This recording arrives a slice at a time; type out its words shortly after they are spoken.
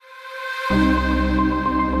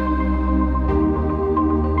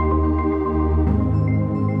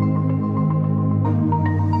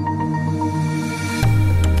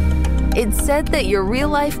It's said that your real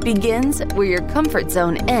life begins where your comfort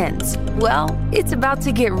zone ends. Well, it's about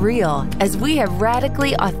to get real as we have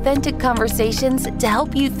radically authentic conversations to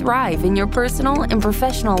help you thrive in your personal and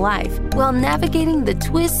professional life while navigating the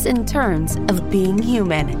twists and turns of being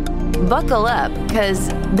human. Buckle up, because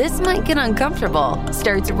This Might Get Uncomfortable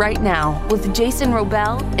starts right now with Jason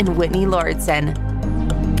Wrobel and Whitney Lauritsen.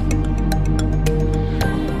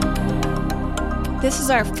 This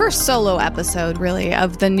is our first solo episode, really,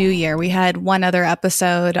 of the new year. We had one other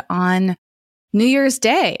episode on New Year's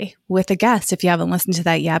Day with a guest, if you haven't listened to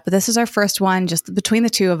that yet. But this is our first one, just between the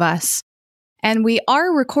two of us. And we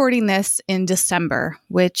are recording this in December,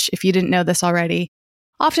 which, if you didn't know this already,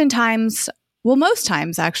 oftentimes, well, most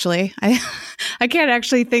times, actually, I can't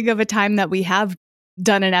actually think of a time that we have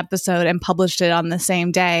done an episode and published it on the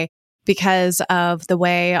same day because of the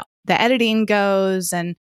way the editing goes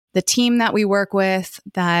and the team that we work with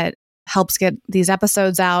that helps get these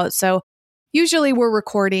episodes out. So usually we're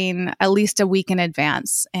recording at least a week in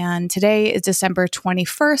advance. And today is December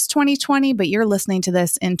 21st, 2020, but you're listening to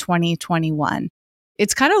this in 2021.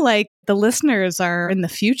 It's kind of like the listeners are in the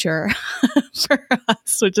future for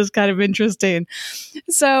us, which is kind of interesting.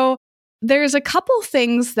 So there's a couple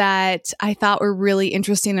things that I thought were really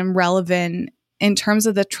interesting and relevant in terms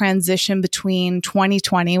of the transition between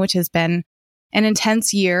 2020, which has been an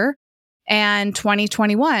intense year, and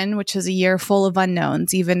 2021, which is a year full of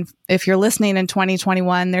unknowns. Even if you're listening in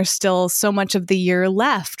 2021, there's still so much of the year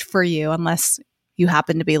left for you, unless you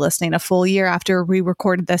happen to be listening a full year after we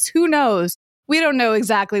recorded this. Who knows? We don't know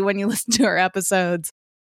exactly when you listen to our episodes.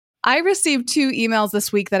 I received 2 emails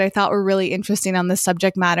this week that I thought were really interesting on this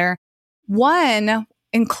subject matter. One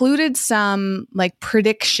included some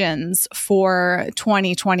predictions for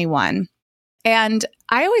 2021. And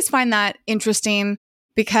I always find that interesting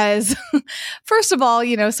because, first of all,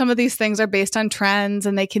 some of these things are based on trends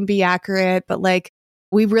and they can be accurate, but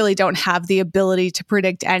we really don't have the ability to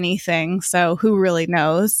predict anything. So who really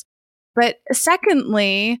knows? But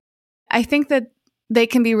secondly, I think that they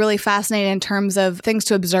can be really fascinating in terms of things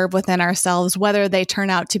to observe within ourselves, whether they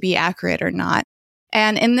turn out to be accurate or not.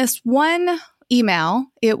 And in this one email,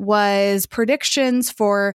 it was predictions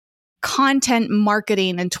for content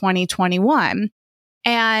marketing in 2021.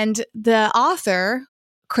 And the author,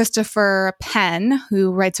 Christopher Penn,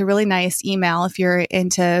 who writes a really nice email, if you're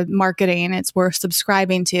into marketing, it's worth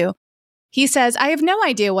subscribing to. He says, I have no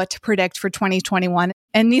idea what to predict for 2021,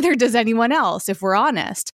 and neither does anyone else, if we're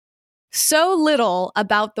honest. So little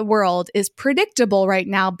about the world is predictable right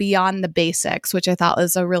now beyond the basics, which I thought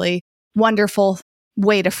was a really wonderful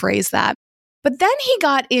way to phrase that. But then he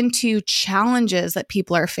got into challenges that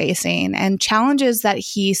people are facing and challenges that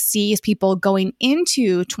he sees people going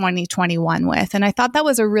into 2021 with. And I thought that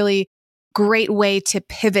was a really great way to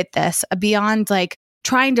pivot this beyond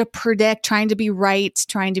trying to predict, trying to be right,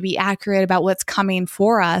 trying to be accurate about what's coming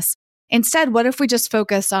for us. Instead, what if we just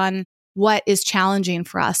focus on what is challenging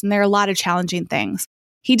for us? And there are a lot of challenging things.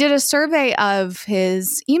 He did a survey of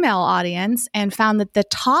his email audience and found that the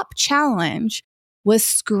top challenge was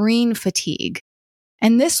screen fatigue.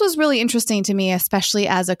 And this was really interesting to me, especially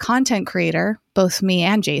as a content creator, both me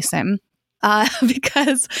and Jason,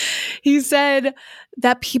 because he said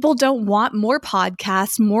that people don't want more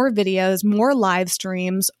podcasts, more videos, more live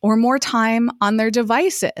streams, or more time on their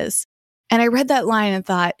devices. And I read that line and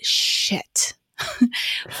thought, shit.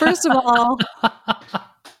 First of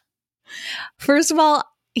all,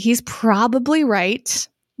 he's probably right.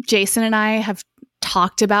 Jason and I have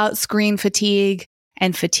talked about screen fatigue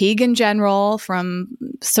and fatigue in general from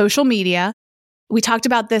social media. We talked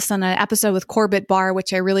about this on an episode with Corbett Barr,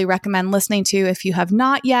 which I really recommend listening to. If you have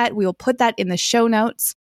not yet, we will put that in the show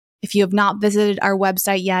notes. If you have not visited our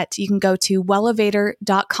website yet, you can go to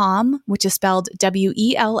wellevatr.com, which is spelled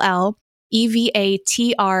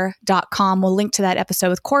WELLEVATR.com. We'll link to that episode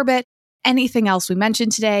with Corbett. Anything else we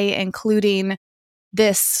mentioned today, including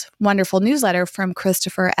this wonderful newsletter from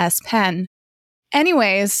Christopher S. Penn.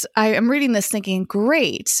 Anyways, I am reading this thinking,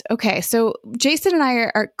 great. Okay, so Jason and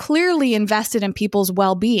I are clearly invested in people's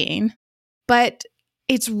well-being, but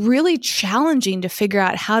it's really challenging to figure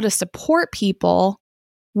out how to support people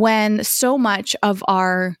when so much of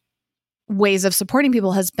our ways of supporting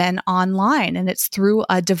people has been online and it's through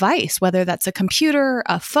a device, whether that's a computer,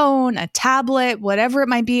 a phone, a tablet, whatever it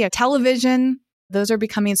might be, a television. Those are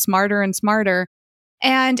becoming smarter and smarter.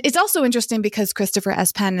 And it's also interesting because Christopher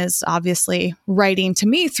S. Penn is obviously writing to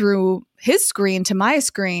me through his screen to my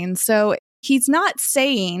screen. So he's not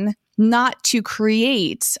saying not to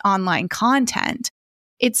create online content.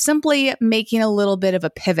 It's simply making a little bit of a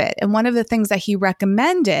pivot. And one of the things that he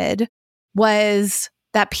recommended was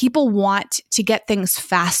that people want to get things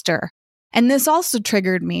faster. And this also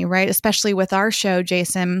triggered me, right? Especially with our show,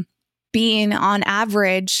 Jason, being on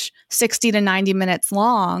average 60 to 90 minutes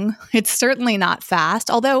long. It's certainly not fast.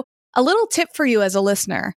 Although a little tip for you as a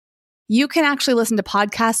listener, you can actually listen to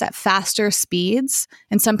podcasts at faster speeds.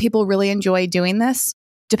 And some people really enjoy doing this,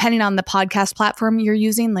 depending on the podcast platform you're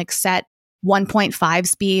using, like set 1.5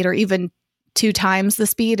 speed or even 2 times the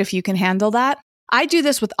speed if you can handle that. I do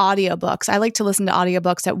this with audiobooks. I like to listen to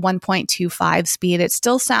audiobooks at 1.25 speed. It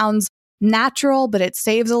still sounds natural, but it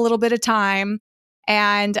saves a little bit of time.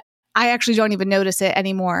 And I actually don't even notice it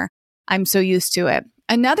anymore. I'm so used to it.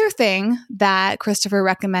 Another thing that Christopher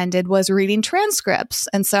recommended was reading transcripts.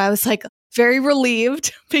 And so I was like very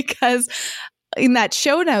relieved because in that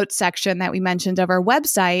show notes section that we mentioned of our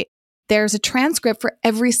website, there's a transcript for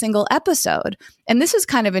every single episode. And this is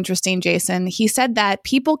kind of interesting, Jason. He said that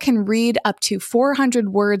people can read up to 400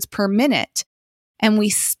 words per minute, and we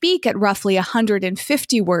speak at roughly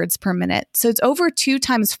 150 words per minute. So it's over 2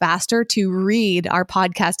 times faster to read our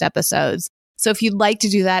podcast episodes. So if you'd like to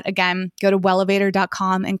do that, again, go to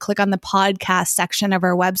wellevator.com and click on the podcast section of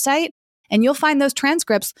our website, and you'll find those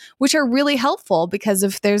transcripts, which are really helpful because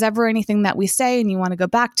if there's ever anything that we say and you want to go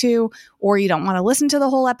back to, or you don't want to listen to the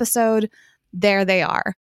whole episode, there they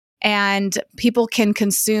are. And people can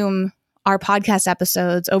consume our podcast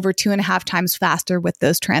episodes over 2.5 times faster with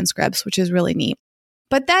those transcripts, which is really neat.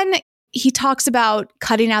 But then he talks about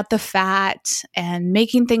cutting out the fat and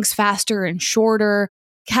making things faster and shorter.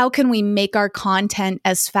 How can we make our content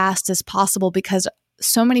as fast as possible? Because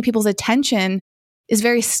so many people's attention is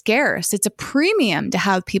very scarce. It's a premium to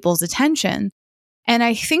have people's attention. And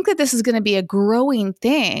I think that this is going to be a growing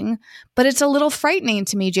thing, but it's a little frightening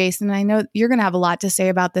to me, Jason. I know you're going to have a lot to say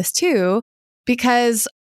about this too, because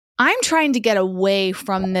I'm trying to get away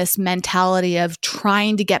from this mentality of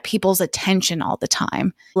trying to get people's attention all the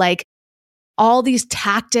time. Like all these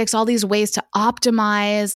tactics, all these ways to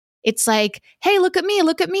optimize. It's like, hey, look at me,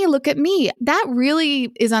 look at me, look at me. That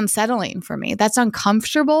really is unsettling for me. That's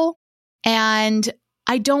uncomfortable. And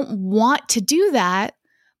I don't want to do that,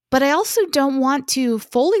 but I also don't want to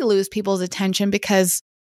fully lose people's attention because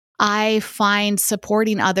I find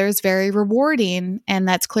supporting others very rewarding, and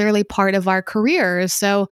that's clearly part of our careers.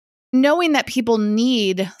 So knowing that people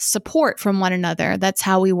need support from one another, that's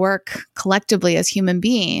how we work collectively as human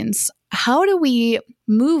beings. How do we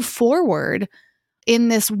move forward in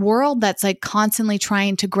this world that's like constantly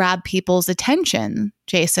trying to grab people's attention,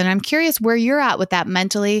 Jason? I'm curious where you're at with that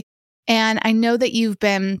mentally. And I know that you've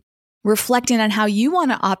been reflecting on how you want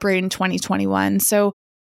to operate in 2021. So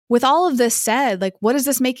with all of this said, like, what is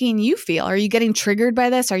this making you feel? Are you getting triggered by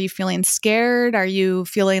this? Are you feeling scared? Are you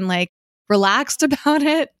feeling like relaxed about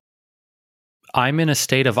it? I'm in a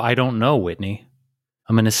state of I don't know, Whitney.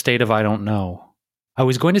 I'm in a state of I don't know. I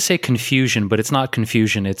was going to say confusion, but it's not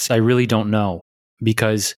confusion. It's I really don't know.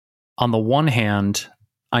 Because on the one hand,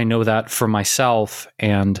 I know that for myself,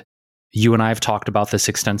 and you and I have talked about this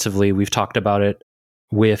extensively. We've talked about it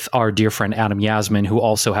with our dear friend Adam Yasmin, who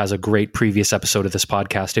also has a great previous episode of this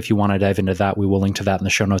podcast. If you want to dive into that, we will link to that in the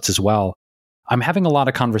show notes as well. I'm having a lot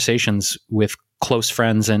of conversations with close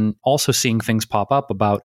friends and also seeing things pop up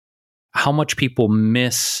about how much people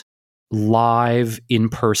miss live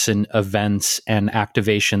in-person events and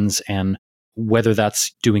activations, and whether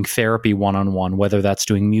that's doing therapy one-on-one, whether that's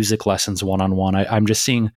doing music lessons one-on-one. I'm just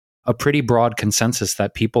seeing a pretty broad consensus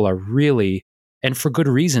that people are really, and for good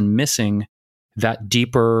reason, missing that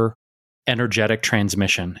deeper energetic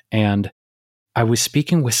transmission. And I was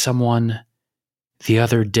speaking with someone the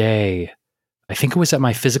other day, I think it was at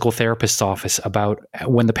my physical therapist's office, about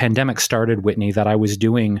when the pandemic started, Whitney, that I was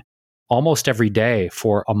doing almost every day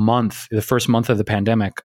for a month, the first month of the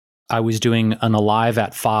pandemic. I was doing an Alive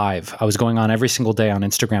at 5. I was going on every single day on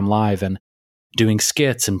Instagram Live and doing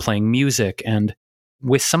skits and playing music. And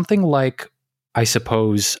with something like, I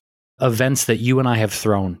suppose, events that you and I have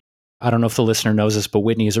thrown. I don't know if the listener knows this, but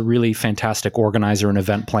Whitney is a really fantastic organizer and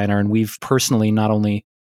event planner. And we've personally not only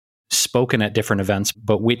spoken at different events,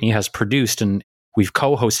 but Whitney has produced and we've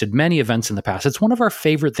co-hosted many events in the past. It's one of our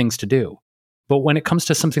favorite things to do. But when it comes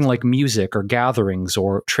to something like music or gatherings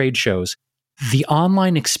or trade shows, the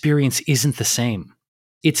online experience isn't the same.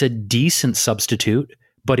 It's a decent substitute,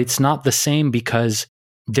 but it's not the same because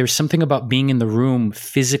there's something about being in the room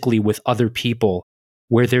physically with other people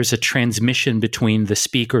where there's a transmission between the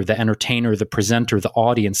speaker, the entertainer, the presenter, the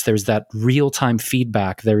audience. There's that real-time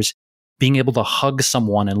feedback. There's being able to hug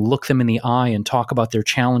someone and look them in the eye and talk about their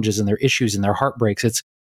challenges and their issues and their heartbreaks.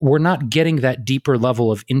 we're not getting that deeper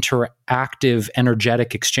level of interactive,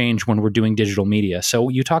 energetic exchange when we're doing digital media. So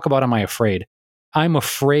you talk about, am I afraid? I'm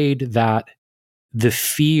afraid that the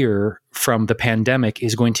fear from the pandemic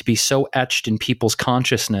is going to be so etched in people's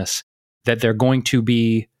consciousness that they're going to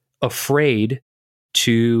be afraid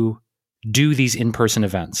to do these in-person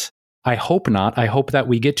events. I hope not. I hope that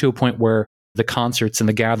we get to a point where the concerts and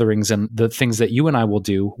the gatherings and the things that you and I will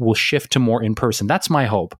do will shift to more in-person. That's my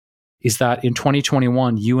hope, is that in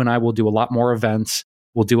 2021, you and I will do a lot more events.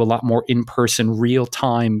 We'll do a lot more in-person,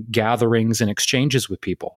 real-time gatherings and exchanges with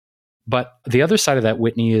people. But the other side of that,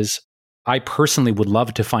 Whitney, is I personally would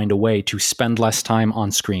love to find a way to spend less time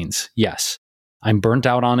on screens. Yes, I'm burnt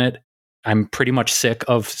out on it. I'm pretty much sick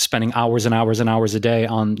of spending hours and hours and hours a day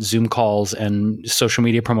on Zoom calls and social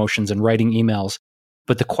media promotions and writing emails.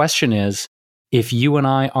 But the question is, if you and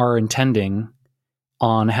I are intending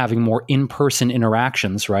on having more in-person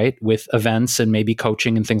interactions, right, with events and maybe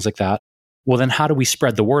coaching and things like that, well, then how do we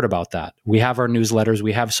spread the word about that? We have our newsletters,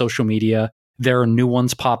 we have social media. There are new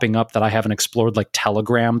ones popping up that I haven't explored, like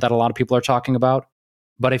Telegram, that a lot of people are talking about.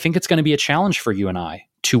 But I think it's going to be a challenge for you and I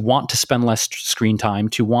to want to spend less screen time,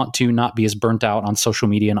 to want to not be as burnt out on social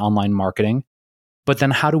media and online marketing. But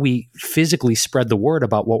then how do we physically spread the word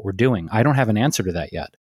about what we're doing? I don't have an answer to that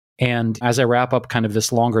yet. And as I wrap up kind of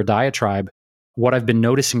this longer diatribe, what I've been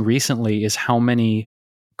noticing recently is how many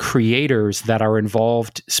creators that are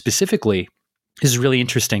involved specifically is really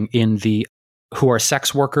interesting who are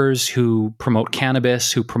sex workers, who promote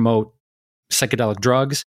cannabis, who promote psychedelic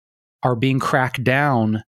drugs, are being cracked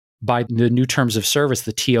down by the new terms of service,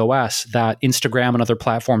 the TOS, that Instagram and other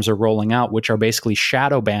platforms are rolling out, which are basically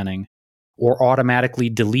shadow banning or automatically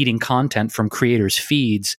deleting content from creators'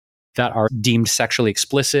 feeds that are deemed sexually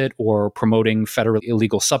explicit or promoting federally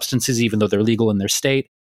illegal substances, even though they're legal in their state.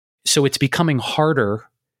 So it's becoming harder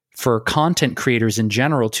for content creators in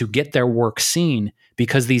general to get their work seen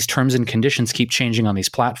because these terms and conditions keep changing on these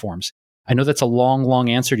platforms. I know that's a long, long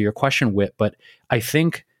answer to your question, Whit, but I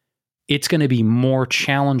think it's going to be more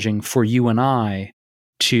challenging for you and I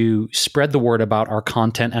to spread the word about our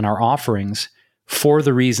content and our offerings for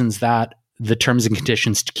the reasons that the terms and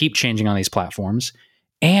conditions keep changing on these platforms.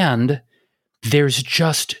 And there's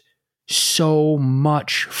just so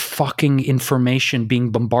much fucking information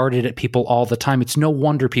being bombarded at people all the time. It's no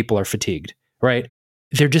wonder people are fatigued, right?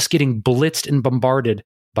 They're just getting blitzed and bombarded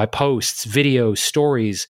by posts, videos,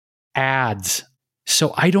 stories, ads.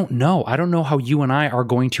 So I don't know. I don't know how you and I are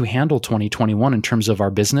going to handle 2021 in terms of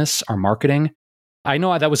our business, our marketing. I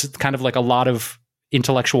know that was kind of like a lot of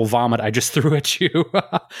intellectual vomit I just threw at you.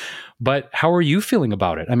 But how are you feeling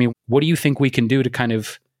about it? I mean, what do you think we can do to kind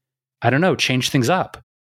of, I don't know, change things up?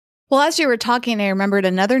 Well, as you were talking, I remembered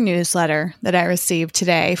another newsletter that I received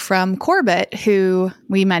today from Corbett, who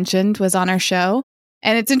we mentioned was on our show.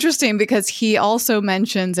 And it's interesting because he also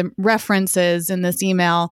mentions and references in this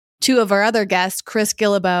email two of our other guests, Chris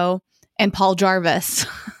Guillebeau and Paul Jarvis.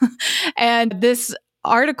 And this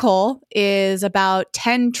article is about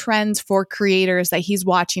 10 trends for creators that he's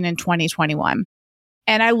watching in 2021.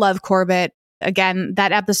 And I love Corbett. Again,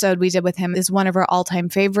 that episode we did with him is one of our all-time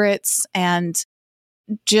favorites. And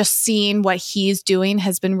just seeing what he's doing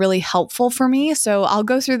has been really helpful for me. So I'll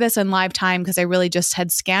go through this in live time because I really just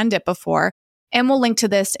had scanned it before. And we'll link to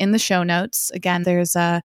this in the show notes. Again, there's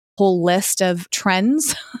a whole list of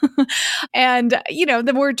trends. And, you know,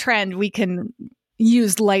 the word trend we can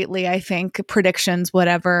use lightly, I think, predictions,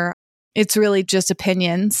 whatever. It's really just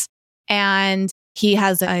opinions. And he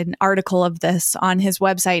has an article of this on his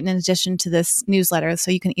website in addition to this newsletter,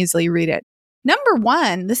 so you can easily read it. Number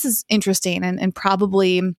one, this is interesting and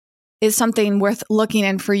probably is something worth looking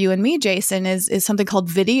in for you and me, Jason, is something called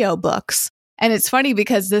video books. And it's funny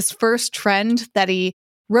because this first trend that he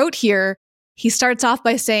wrote here, he starts off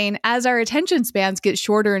by saying, as our attention spans get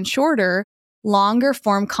shorter and shorter, longer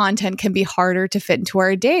form content can be harder to fit into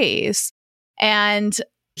our days. And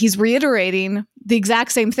he's reiterating the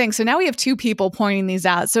exact same thing. So now we have two people pointing these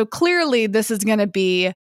out. So clearly this is going to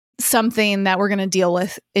be something that we're going to deal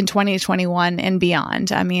with in 2021 and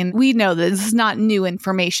beyond. I mean, we know that this is not new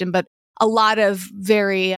information, but a lot of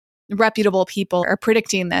very reputable people are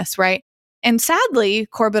predicting this, right? And sadly,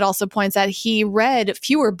 Corbett also points out he read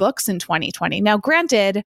fewer books in 2020. Now,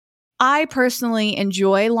 granted, I personally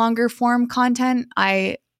enjoy longer form content.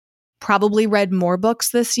 I probably read more books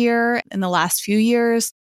this year in the last few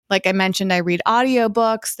years. Like I mentioned, I read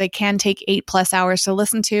audiobooks. They can take 8+ hours to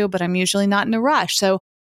listen to, but I'm usually not in a rush. So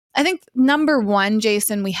I think number one,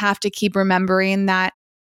 Jason, we have to keep remembering that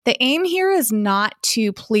the aim here is not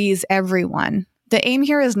to please everyone. The aim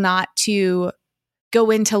here is not to go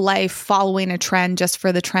into life following a trend just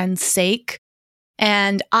for the trend's sake.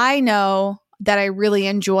 And I know that I really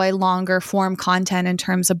enjoy longer form content in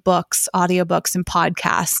terms of books, audiobooks, and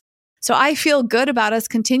podcasts. So I feel good about us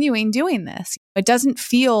continuing doing this. It doesn't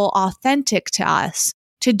feel authentic to us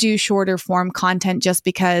to do shorter form content just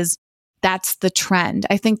because that's the trend.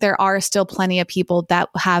 I think there are still plenty of people that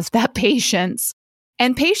have that patience.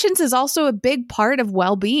 And patience is also a big part of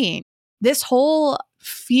well-being. This whole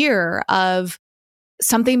fear of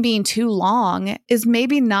something being too long is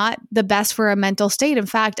maybe not the best for a mental state. In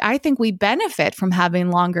fact, I think we benefit from having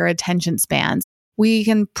longer attention spans. We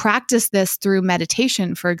can practice this through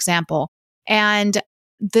meditation, for example. And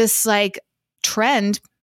this trend,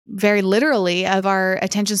 very literally, of our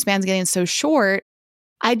attention spans getting so short,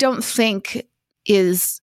 I don't think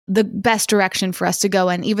is the best direction for us to go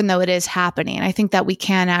in, even though it is happening. I think that we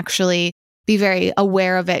can actually be very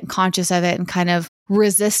aware of it, conscious of it, and kind of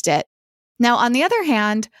resist it. Now, on the other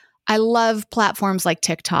hand, I love platforms like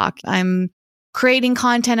TikTok. I'm creating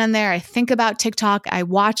content on there. I think about TikTok. I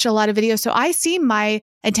watch a lot of videos. So I see my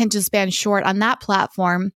attention span short on that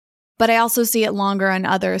platform, but I also see it longer on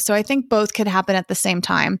others. So I think both could happen at the same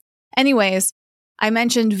time. Anyways, I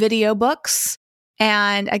mentioned video books,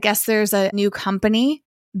 and I guess there's a new company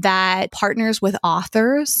that partners with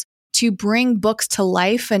authors to bring books to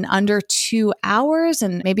life in under 2 hours.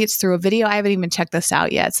 And maybe it's through a video. I haven't even checked this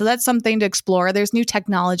out yet. So that's something to explore. There's new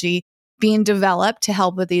technology being developed to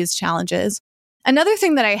help with these challenges. Another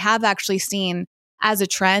thing that I have actually seen as a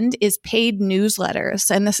trend is paid newsletters.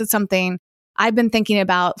 And this is something I've been thinking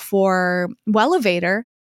about for Wellevator.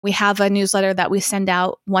 We have a newsletter that we send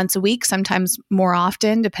out once a week, sometimes more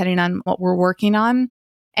often, depending on what we're working on.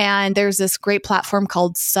 And there's this great platform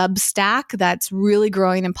called Substack that's really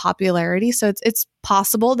growing in popularity. So it's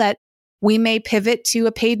possible that we may pivot to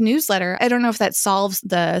a paid newsletter. I don't know if that solves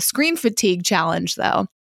the screen fatigue challenge, though.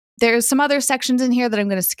 There's some other sections in here that I'm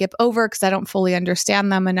going to skip over because I don't fully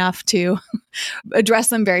understand them enough to address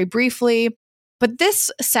them very briefly. But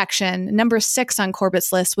this section, number 6 on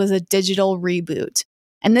Corbett's list, was a digital reboot.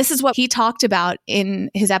 And this is what he talked about in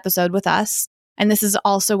his episode with us. And this is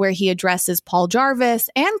also where he addresses Paul Jarvis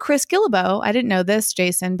and Chris Guillebeau. I didn't know this,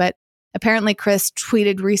 Jason, but apparently Chris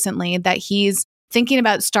tweeted recently that he's thinking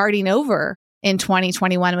about starting over in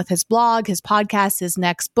 2021 with his blog, his podcast, his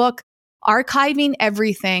next book, archiving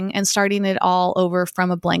everything and starting it all over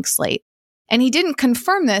from a blank slate. And he didn't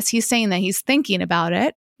confirm this. He's saying that he's thinking about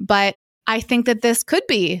it, but I think that this could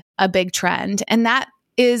be a big trend. And that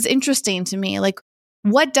is interesting to me.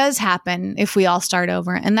 What does happen if we all start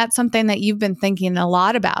over? And that's something that you've been thinking a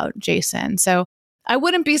lot about, Jason. So I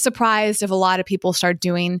wouldn't be surprised if a lot of people start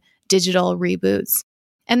doing digital reboots.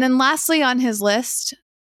 And then lastly on his list,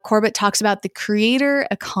 Corbett talks about the creator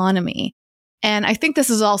economy. And I think this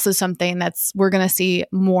is also something we're going to see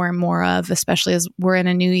more and more of, especially as we're in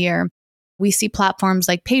a new year. We see platforms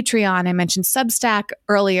like Patreon. I mentioned Substack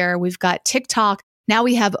earlier. We've got TikTok. Now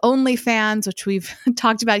we have OnlyFans, which we've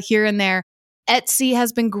talked about here and there. Etsy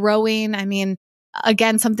has been growing. I mean,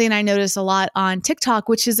 again, something I notice a lot on TikTok,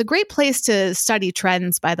 which is a great place to study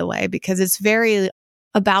trends, by the way, because it's very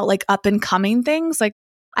about up and coming things.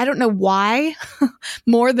 I don't know why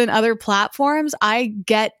more than other platforms, I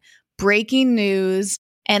get breaking news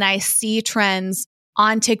and I see trends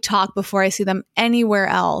on TikTok before I see them anywhere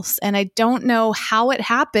else. And I don't know how it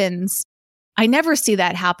happens. I never see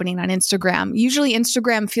that happening on Instagram. Usually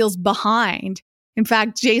Instagram feels behind. In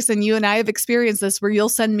fact, Jason, you and I have experienced this where you'll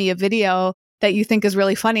send me a video that you think is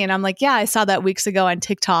really funny. And I'm like, yeah, I saw that weeks ago on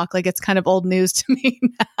TikTok. It's kind of old news to me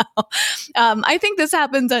now. I think this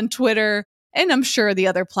happens on Twitter and I'm sure the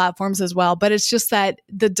other platforms as well. But it's just that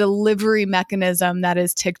the delivery mechanism that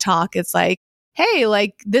is TikTok, it's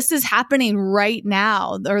hey, this is happening right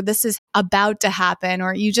now, or this is about to happen,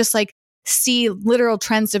 or you just see literal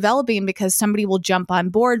trends developing because somebody will jump on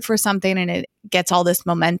board for something and it gets all this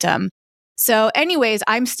momentum. So anyways,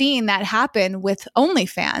 I'm seeing that happen with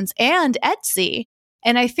OnlyFans and Etsy.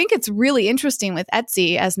 And I think it's really interesting with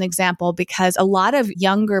Etsy as an example, because a lot of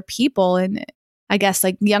younger people, and I guess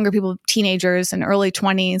younger people, teenagers and early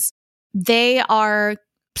 20s, they are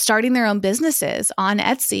starting their own businesses on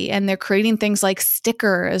Etsy, and they're creating things like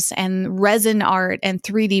stickers and resin art and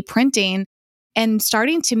 3D printing and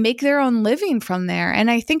starting to make their own living from there. And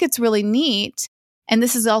I think it's really neat. And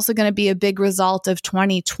this is also going to be a big result of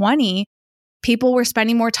 2020. People were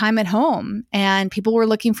spending more time at home and people were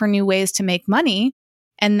looking for new ways to make money.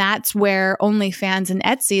 And that's where OnlyFans and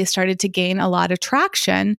Etsy started to gain a lot of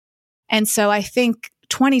traction. And so I think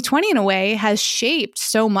 2020 in a way has shaped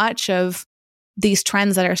so much of these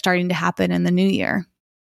trends that are starting to happen in the new year.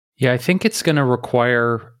 Yeah, I think it's going to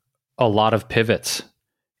require a lot of pivots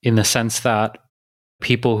in the sense that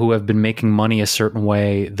people who have been making money a certain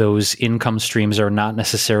way, those income streams are not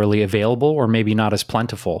necessarily available or maybe not as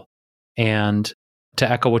plentiful. And to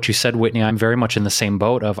echo what you said, Whitney, I'm very much in the same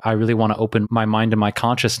boat of I really want to open my mind and my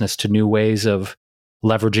consciousness to new ways of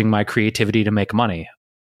leveraging my creativity to make money.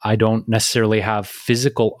 I don't necessarily have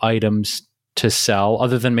physical items to sell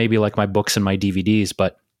other than maybe like my books and my DVDs,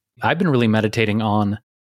 but I've been really meditating on,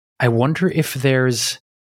 I wonder if there's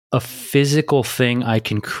a physical thing I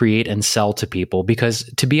can create and sell to people. Because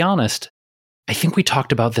to be honest, I think we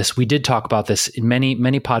talked about this. We did talk about this in many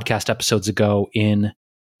podcast episodes ago in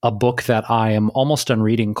a book that I am almost done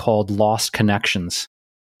reading called Lost Connections.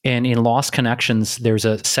 And in Lost Connections, there's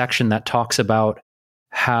a section that talks about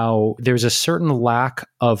how there's a certain lack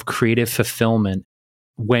of creative fulfillment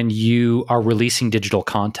when you are releasing digital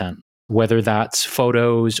content, whether that's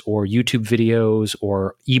photos or YouTube videos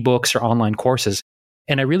or ebooks or online courses.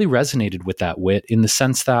 And I really resonated with that, Whit, in the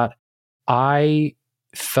sense that I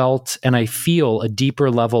felt and I feel a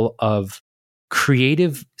deeper level of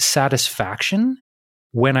creative satisfaction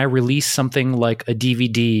when I release something like a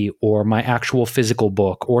DVD or my actual physical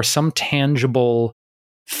book or some tangible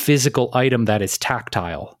physical item that is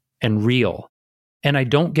tactile and real. And I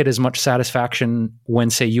don't get as much satisfaction when,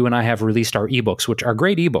 say, you and I have released our ebooks, which are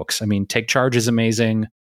great ebooks. I mean, Take Charge is amazing.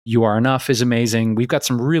 You Are Enough is amazing. We've got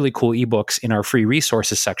some really cool ebooks in our free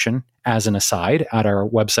resources section, as an aside, at our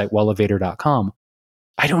website, wellevator.com.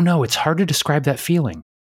 I don't know. It's hard to describe that feeling.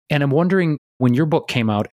 And I'm wondering, when your book came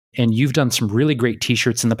out, and you've done some really great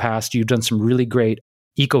t-shirts in the past, you've done some really great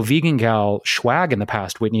Eco-Vegan Gal swag in the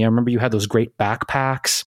past, Whitney. I remember you had those great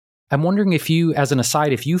backpacks. I'm wondering if you, as an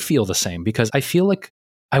aside, if you feel the same, because I feel like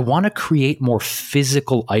I want to create more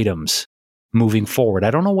physical items moving forward.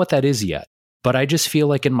 I don't know what that is yet, but I just feel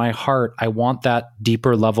like in my heart, I want that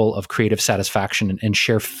deeper level of creative satisfaction and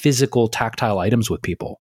share physical, tactile items with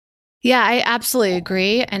people. Yeah, I absolutely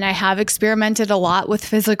agree. And I have experimented a lot with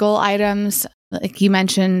physical items. Like you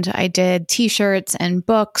mentioned, I did t-shirts and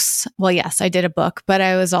books. Well, yes, I did a book, but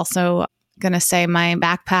I was also going to say my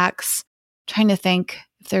backpacks. Trying to think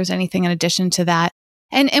if there's anything in addition to that.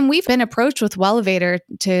 And we've been approached with Wellevator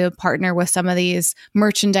to partner with some of these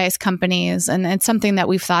merchandise companies. And it's something that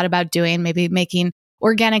we've thought about doing, maybe making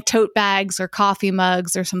organic tote bags or coffee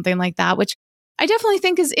mugs or something like that, which I definitely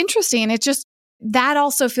think is interesting. It just, that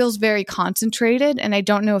also feels very concentrated. And I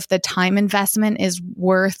don't know if the time investment is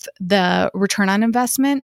worth the return on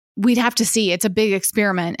investment. We'd have to see. It's a big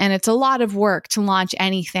experiment and it's a lot of work to launch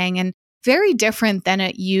anything and very different than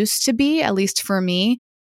it used to be, at least for me.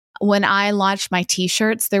 When I launched my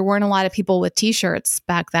t-shirts, there weren't a lot of people with t-shirts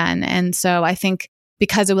back then. And so I think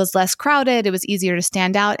because it was less crowded, it was easier to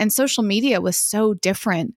stand out. And social media was so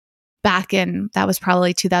different back in, that was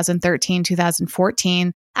probably 2013,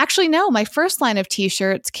 2014. Actually, no, my first line of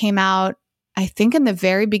t-shirts came out, I think in the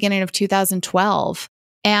very beginning of 2012.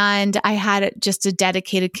 And I had just a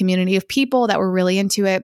dedicated community of people that were really into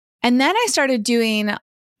it. And then I started doing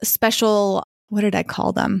special, what did I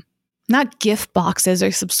call them? Not gift boxes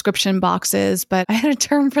or subscription boxes, but I had a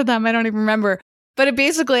term for them. I don't even remember. But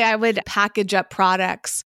basically, I would package up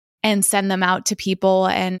products and send them out to people.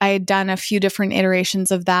 And I had done a few different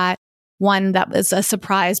iterations of that. One that was a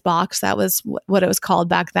surprise box. That was what it was called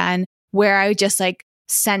back then, where I just like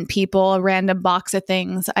sent people a random box of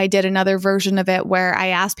things. I did another version of it where I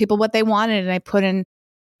asked people what they wanted and I put in,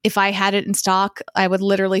 if I had it in stock, I would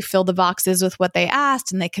literally fill the boxes with what they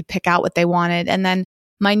asked and they could pick out what they wanted. And then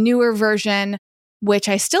my newer version, which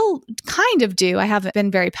I still kind of do, I haven't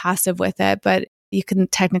been very passive with it, but you can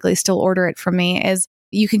technically still order it from me, is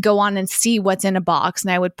you can go on and see what's in a box.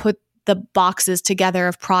 And I would put the boxes together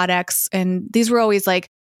of products. And these were always like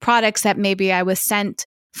products that maybe I was sent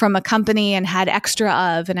from a company and had extra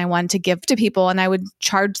of, and I wanted to give to people. And I would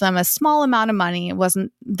charge them a small amount of money. It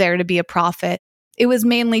wasn't there to be a profit. It was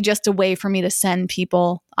mainly just a way for me to send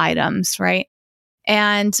people items, right?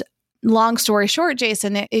 And long story short,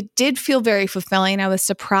 Jason, it did feel very fulfilling. I was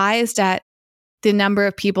surprised at the number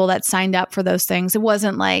of people that signed up for those things. It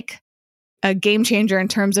wasn't like a game changer in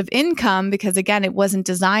terms of income because, again, it wasn't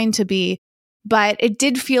designed to be, but it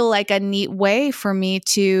did feel like a neat way for me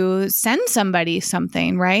to send somebody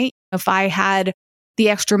something, right? If I had the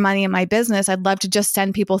extra money in my business, I'd love to just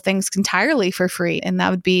send people things entirely for free. And that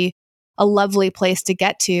would be a lovely place to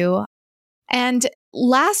get to. And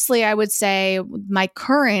lastly, I would say my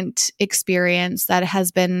current experience that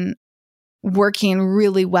has been working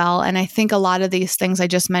really well, and I think a lot of these things I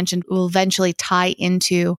just mentioned will eventually tie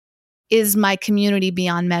into, is my community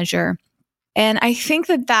Beyond Measure. And I think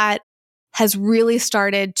that has really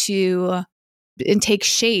started to take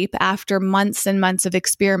shape after months and months of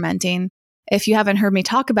experimenting. if you haven't heard me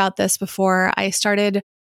talk about this before, I started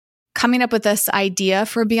coming up with this idea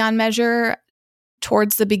for Beyond Measure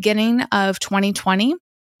towards the beginning of 2020.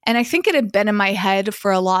 And I think it had been in my head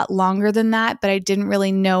for a lot longer than that, but I didn't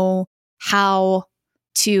really know how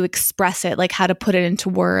to express it, like how to put it into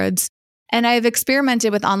words. And I've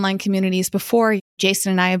experimented with online communities before.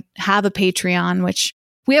 Jason and I have a Patreon, which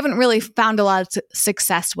we haven't really found a lot of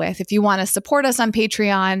success with. If you want to support us on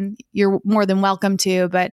Patreon, you're more than welcome to.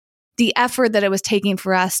 But the effort that it was taking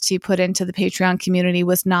for us to put into the Patreon community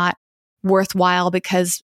was not worthwhile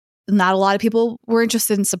because not a lot of people were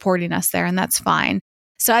interested in supporting us there, and that's fine.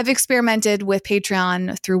 So I've experimented with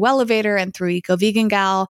Patreon through Wellevator and through Eco Vegan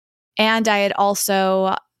Gal. And I had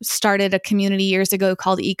also started a community years ago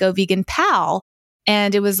called Eco Vegan Pal.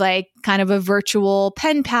 And it was like kind of a virtual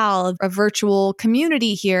pen pal, a virtual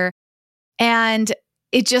community here. And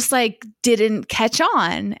it just like didn't catch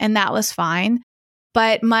on, and that was fine.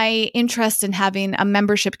 But my interest in having a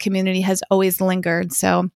membership community has always lingered.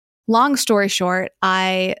 So long story short,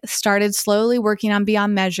 I started slowly working on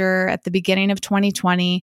Beyond Measure at the beginning of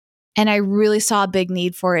 2020, and I really saw a big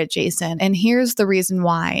need for it, Jason. And here's the reason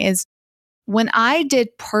why is when I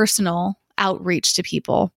did personal outreach to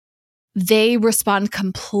people, they respond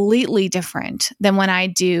completely different than when I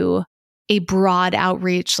do a broad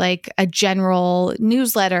outreach, like a general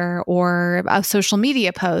newsletter or a social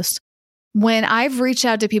media post. When I've reached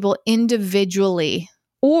out to people individually,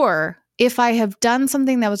 or if I have done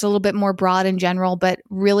something that was a little bit more broad and general, but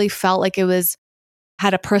really felt like it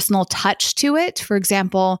had a personal touch to it. For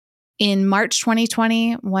example, in March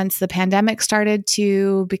 2020, once the pandemic started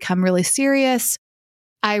to become really serious,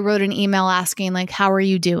 I wrote an email asking like, how are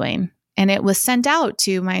you doing? And it was sent out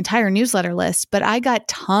to my entire newsletter list, but I got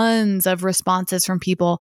tons of responses from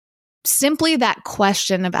people. Simply that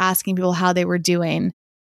question of asking people how they were doing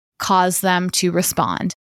caused them to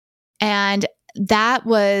respond. And that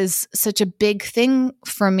was such a big thing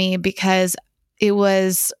for me because it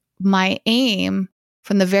was my aim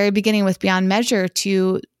from the very beginning with Beyond Measure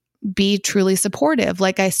to be truly supportive.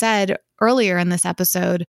 Like I said earlier in this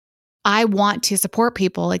episode, I want to support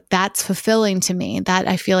people. Like that's fulfilling to me. That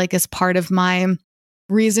I feel like is part of my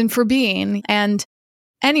reason for being. And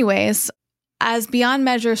anyways, as Beyond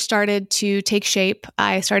Measure started to take shape,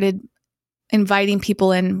 I started inviting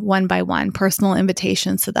people in one by one, personal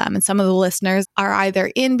invitations to them. And some of the listeners are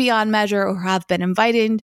either in Beyond Measure or have been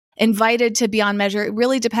invited to Beyond Measure. It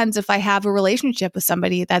really depends if I have a relationship with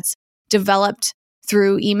somebody that's developed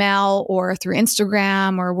through email or through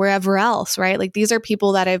Instagram or wherever else, right? Like these are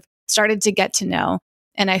people that I've started to get to know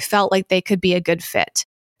and I felt like they could be a good fit.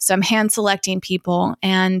 So I'm hand selecting people,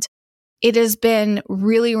 and it has been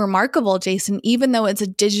really remarkable, Jason. Even though it's a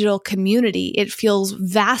digital community, it feels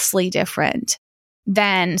vastly different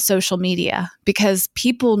than social media because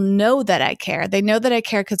people know that I care. They know that I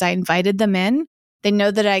care because I invited them in. They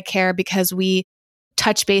know that I care because we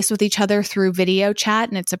touch base with each other through video chat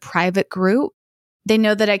and it's a private group. They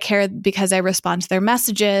know that I care because I respond to their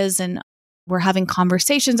messages and we're having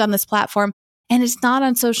conversations on this platform. And it's not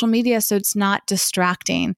on social media, so it's not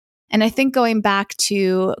distracting. And I think going back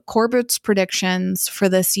to Corbett's predictions for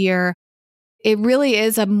this year, it really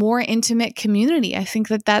is a more intimate community. I think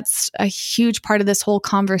that that's a huge part of this whole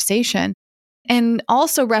conversation. And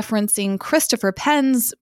also referencing Christopher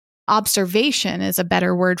Penn's observation is a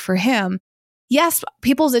better word for him. Yes,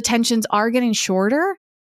 people's attentions are getting shorter.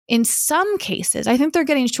 In some cases, I think they're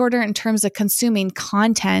getting shorter in terms of consuming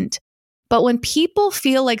content. But when people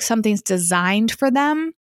feel like something's designed for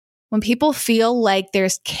them, when people feel like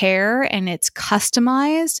there's care and it's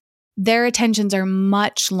customized, their attentions are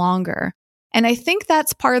much longer. And I think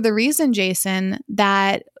that's part of the reason, Jason,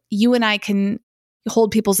 that you and I can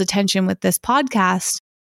hold people's attention with this podcast.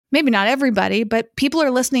 Maybe not everybody, but people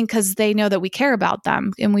are listening because they know that we care about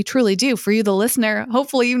them. And we truly do. For you, the listener,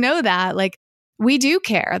 hopefully you know that. Like, we do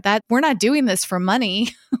care, that we're not doing this for money.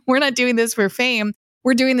 We're not doing this for fame.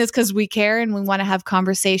 We're doing this because we care and we want to have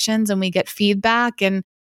conversations and we get feedback, and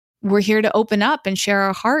we're here to open up and share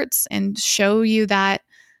our hearts and show you that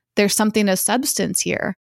there's something of substance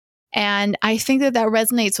here. And I think that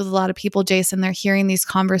resonates with a lot of people, Jason. They're hearing these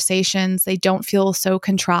conversations. They don't feel so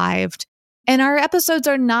contrived. And our episodes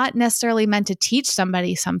are not necessarily meant to teach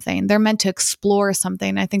somebody something. They're meant to explore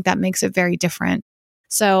something. I think that makes it very different.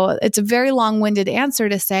 So it's a very long-winded answer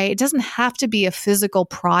to say it doesn't have to be a physical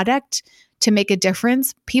product to make a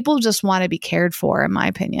difference. People just want to be cared for, in my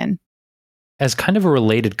opinion. As kind of a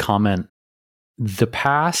related comment, the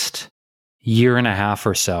past year and a half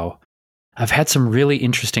or so, I've had some really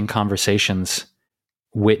interesting conversations,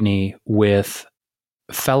 Whitney, with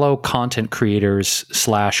fellow content creators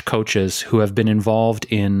 / coaches who have been involved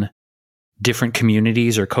in different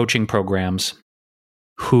communities or coaching programs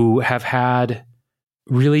who have had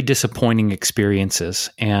really disappointing experiences.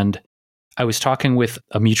 And I was talking with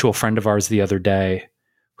a mutual friend of ours the other day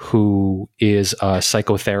who is a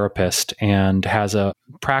psychotherapist and has a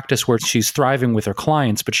practice where she's thriving with her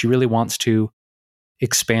clients, but she really wants to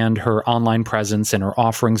expand her online presence and her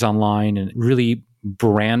offerings online and really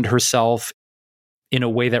brand herself in a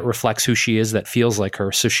way that reflects who she is, that feels like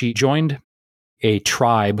her. So she joined a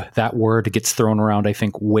tribe. That word gets thrown around, I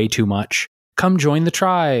think, way too much. Come join the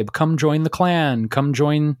tribe, come join the clan, come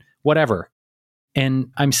join whatever.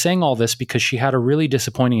 And I'm saying all this because she had a really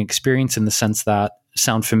disappointing experience in the sense that,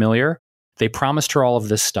 sound familiar? They promised her all of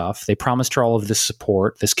this stuff. They promised her all of this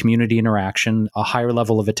support, this community interaction, a higher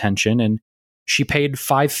level of attention. And she paid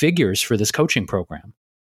 5 figures for this coaching program.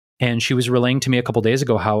 And she was relaying to me a couple of days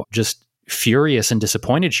ago how just furious and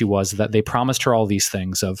disappointed she was that they promised her all these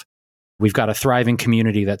things of, we've got a thriving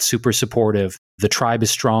community that's super supportive. The tribe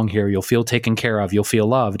is strong here. You'll feel taken care of. You'll feel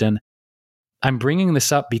loved. And I'm bringing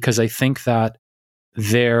this up because I think that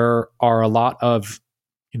there are a lot of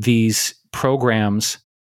these programs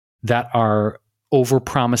that are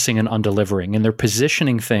over-promising and undelivering, and they're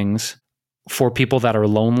positioning things for people that are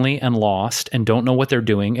lonely and lost and don't know what they're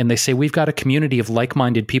doing. And they say, we've got a community of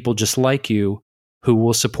like-minded people just like you who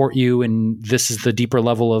will support you, and this is the deeper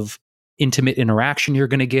level of intimate interaction you're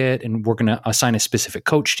going to get, and we're going to assign a specific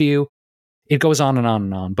coach to you. It goes on and on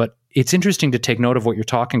and on. But it's interesting to take note of what you're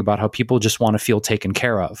talking about, how people just want to feel taken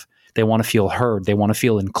care of. They want to feel heard. They want to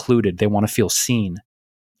feel included. They want to feel seen.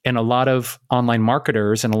 And a lot of online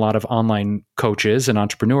marketers and a lot of online coaches and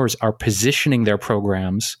entrepreneurs are positioning their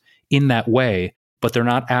programs in that way, but they're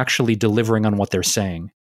not actually delivering on what they're saying.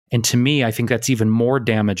 And to me, I think that's even more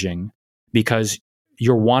damaging because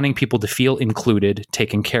you're wanting people to feel included,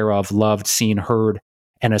 taken care of, loved, seen, heard,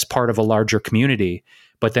 and as part of a larger community.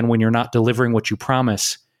 But then when you're not delivering what you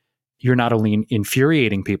promise, you're not only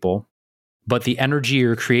infuriating people, but the energy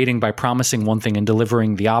you're creating by promising one thing and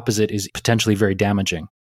delivering the opposite is potentially very damaging.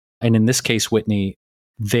 And in this case, Whitney,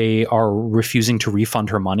 they are refusing to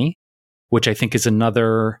refund her money, which I think is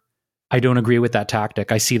another, I don't agree with that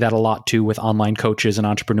tactic. I see that a lot too with online coaches and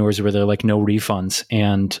entrepreneurs where they're like, no refunds.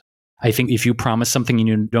 And I think if you promise something and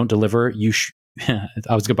you don't deliver,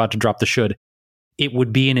 I was about to drop the should. It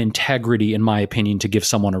would be an integrity, in my opinion, to give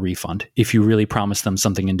someone a refund if you really promised them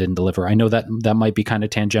something and didn't deliver. I know that might be kind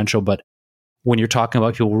of tangential, but when you're talking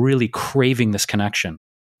about people really craving this connection,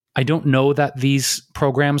 I don't know that these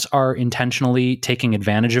programs are intentionally taking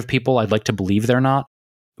advantage of people. I'd like to believe they're not.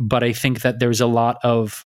 But I think that there's a lot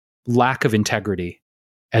of lack of integrity,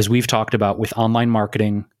 as we've talked about with online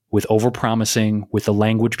marketing, with overpromising, with the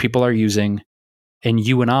language people are using. And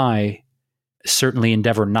you and I certainly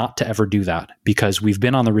endeavor not to ever do that because we've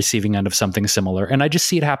been on the receiving end of something similar. And I just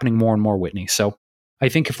see it happening more and more, Whitney. So I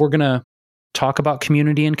think if we're going to talk about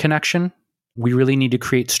community and connection, we really need to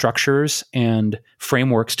create structures and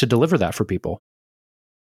frameworks to deliver that for people.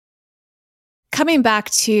 Coming back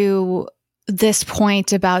to this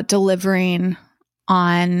point about delivering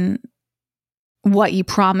on what you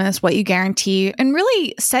promise, what you guarantee, and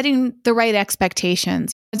really setting the right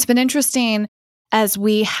expectations. It's been interesting as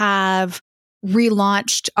we have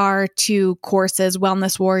relaunched our 2 courses,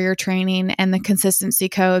 Wellness Warrior Training and the Consistency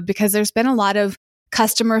Code, because there's been a lot of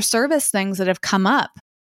customer service things that have come up.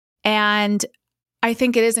 And I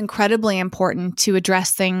think it is incredibly important to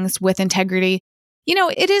address things with integrity. You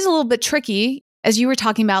know, it is a little bit tricky, as you were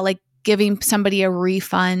talking about, like giving somebody a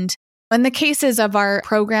refund. In the cases of our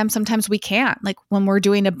program, sometimes we can't. Like when we're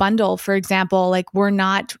doing a bundle, for example, like we're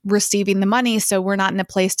not receiving the money, so we're not in a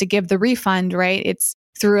place to give the refund, right? It's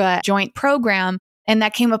through a joint program. And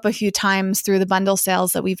that came up a few times through the bundle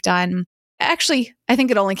sales that we've done. Actually, I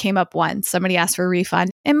think it only came up once. Somebody asked for a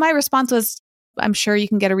refund. And my response was, I'm sure you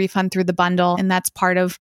can get a refund through the bundle. And that's part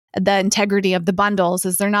of the integrity of the bundles,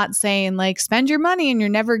 is they're not saying like, spend your money and you're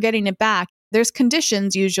never getting it back. There's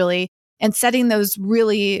conditions usually, and setting those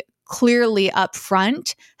really clearly up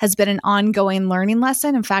front has been an ongoing learning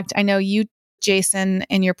lesson. In fact, I know you, Jason,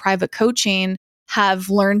 in your private coaching have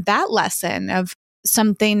learned that lesson of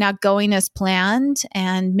something not going as planned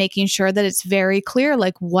and making sure that it's very clear,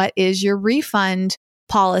 like what is your refund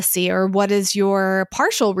policy or what is your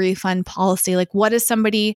partial refund policy? Like what does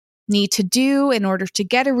somebody need to do in order to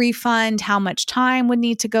get a refund? How much time would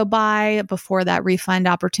need to go by before that refund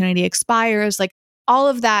opportunity expires? Like all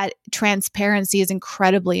of that transparency is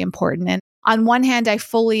incredibly important. And on one hand, I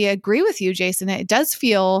fully agree with you, Jason. It does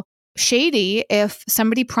feel shady if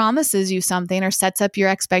somebody promises you something or sets up your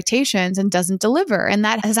expectations and doesn't deliver. And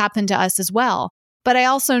that has happened to us as well. But I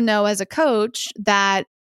also know as a coach that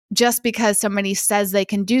just because somebody says they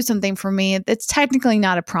can do something for me, it's technically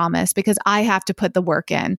not a promise because I have to put the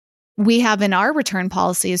work in. We have in our return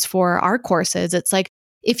policies for our courses, it's like,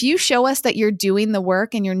 if you show us that you're doing the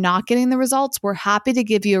work and you're not getting the results, we're happy to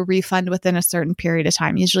give you a refund within a certain period of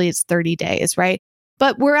time. Usually it's 30 days, right?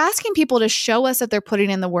 But we're asking people to show us that they're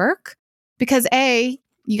putting in the work because A,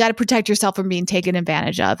 you got to protect yourself from being taken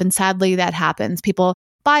advantage of. And sadly, that happens. People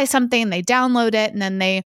buy something, they download it, and then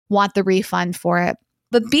they want the refund for it.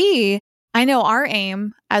 But B, I know our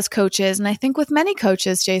aim as coaches, and I think with many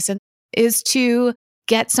coaches, Jason, is to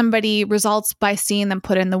get somebody results by seeing them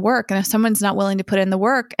put in the work. And if someone's not willing to put in the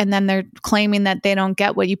work and then they're claiming that they don't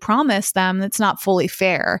get what you promised them, that's not fully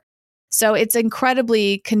fair. So it's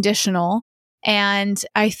incredibly conditional. And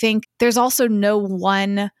I think there's also no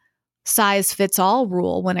one size fits all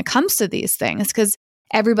rule when it comes to these things because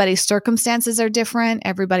everybody's circumstances are different.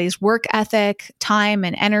 Everybody's work ethic, time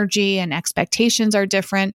and energy and expectations are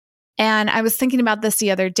different. And I was thinking about this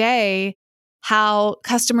the other day, how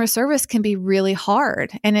customer service can be really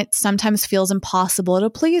hard and it sometimes feels impossible to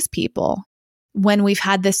please people. When we've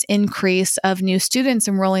had this increase of new students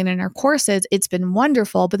enrolling in our courses, it's been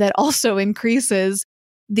wonderful, but that also increases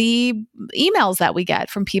the emails that we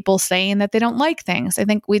get from people saying that they don't like things. I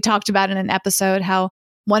think we talked about in an episode how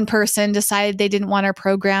one person decided they didn't want our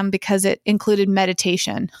program because it included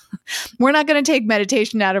meditation. We're not going to take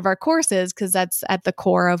meditation out of our courses because that's at the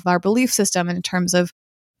core of our belief system in terms of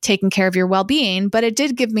taking care of your well-being. But it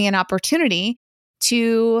did give me an opportunity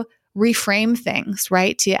to reframe things,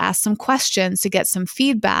 right? To ask some questions, to get some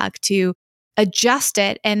feedback, to adjust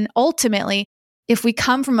it. And ultimately, if we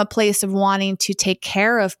come from a place of wanting to take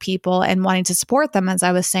care of people and wanting to support them, as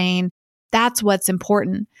I was saying, that's what's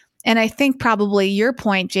important. And I think probably your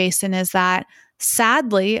point, Jason, is that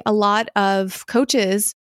sadly, a lot of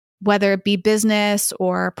coaches, whether it be business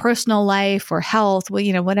or personal life or health,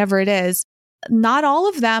 whatever it is, not all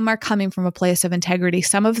of them are coming from a place of integrity.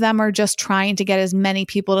 Some of them are just trying to get as many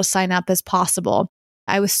people to sign up as possible.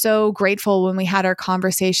 I was so grateful when we had our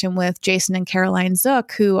conversation with Jason and Caroline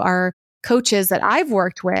Zook, who are coaches that I've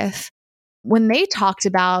worked with, when they talked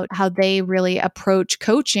about how they really approach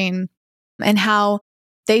coaching and how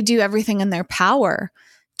they do everything in their power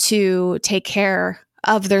to take care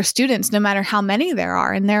of their students, no matter how many there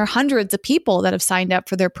are. And there are hundreds of people that have signed up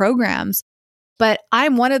for their programs. But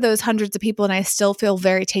I'm one of those hundreds of people and I still feel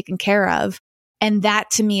very taken care of. And that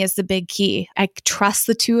to me is the big key. I trust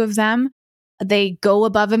the two of them. They go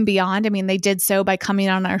above and beyond. I mean, they did so by coming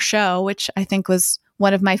on our show, which I think was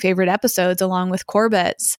one of my favorite episodes along with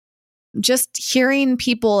Corbett's. Just hearing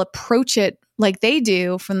people approach it like they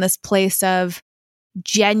do from this place of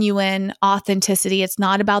genuine authenticity. It's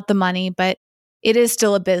not about the money, but it is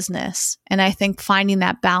still a business. And I think finding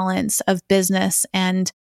that balance of business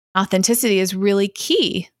and authenticity is really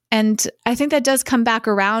key. And I think that does come back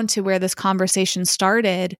around to where this conversation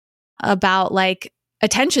started about like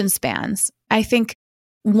attention spans. I think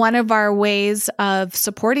one of our ways of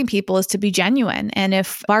supporting people is to be genuine. And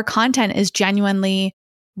if our content is genuinely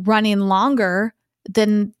running longer,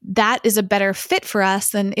 then that is a better fit for us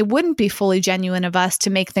than it wouldn't be fully genuine of us to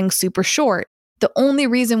make things super short. The only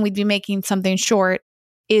reason we'd be making something short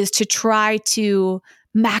is to try to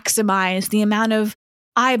maximize the amount of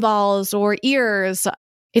eyeballs or ears.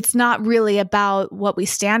 It's not really about what we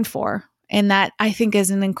stand for. And that I think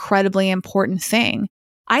is an incredibly important thing.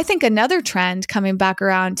 I think another trend coming back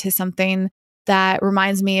around to something that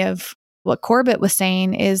reminds me of what Corbett was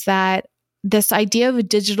saying is that this idea of a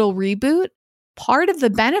digital reboot, part of the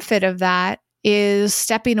benefit of that is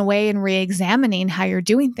stepping away and re-examining how you're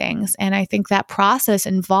doing things. And I think that process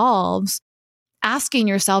involves asking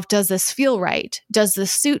yourself, does this feel right? Does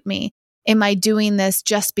this suit me? Am I doing this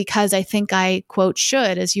just because I think I, quote,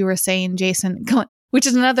 should, as you were saying, Jason, which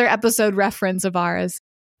is another episode reference of ours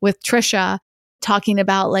with Trisha, talking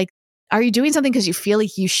about like, are you doing something because you feel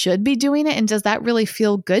like you should be doing it? And does that really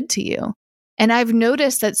feel good to you? And I've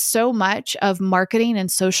noticed that so much of marketing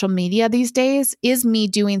and social media these days is me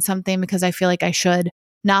doing something because I feel like I should,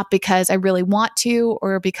 not because I really want to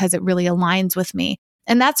or because it really aligns with me.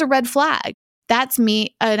 And that's a red flag. That's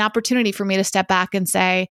an opportunity for me to step back and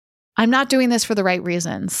say, I'm not doing this for the right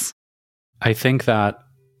reasons. I think that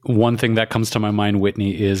one thing that comes to my mind,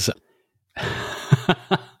 Whitney, is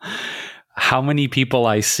how many people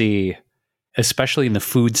I see, especially in the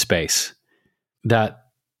food space, that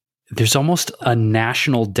there's almost a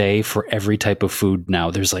national day for every type of food now.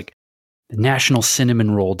 There's like National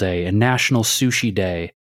Cinnamon Roll Day and National Sushi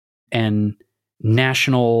Day and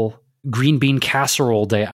National Green Bean Casserole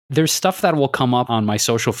Day. There's stuff that will come up on my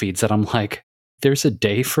social feeds that I'm like, there's a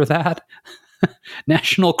day for that?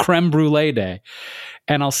 National Creme Brulee Day.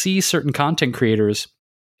 And I'll see certain content creators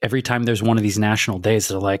every time there's one of these national days,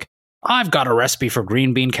 they're like, I've got a recipe for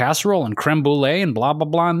green bean casserole and creme brulee and blah, blah,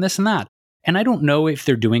 blah, and this and that. And I don't know if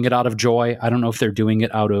they're doing it out of joy. I don't know if they're doing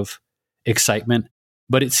it out of excitement.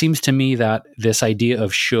 But it seems to me that this idea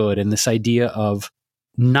of should and this idea of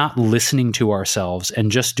not listening to ourselves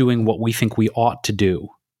and just doing what we think we ought to do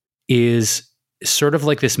is sort of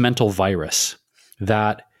like this mental virus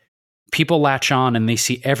that people latch on and they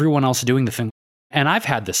see everyone else doing the thing. And I've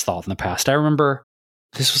had this thought in the past. I remember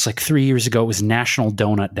this was like 3 years ago. It was National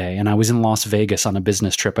Donut Day. And I was in Las Vegas on a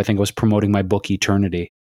business trip. I think I was promoting my book, Eternity.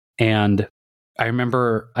 And I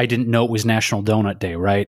remember I didn't know it was National Donut Day,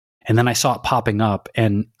 right? And then I saw it popping up.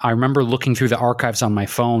 And I remember looking through the archives on my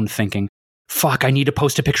phone thinking, fuck, I need to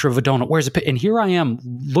post a picture of a donut. Where's a And here I am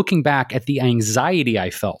looking back at the anxiety I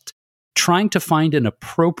felt, trying to find an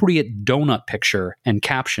appropriate donut picture and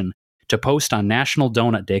caption to post on National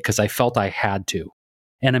Donut Day because I felt I had to.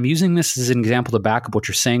 And I'm using this as an example to back up what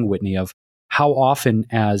you're saying, Whitney, of how often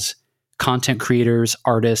as content creators,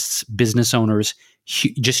 artists, business owners,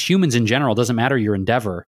 just humans in general, doesn't matter your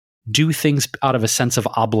endeavor, do things out of a sense of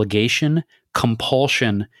obligation,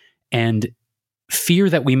 compulsion, and fear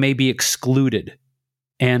that we may be excluded.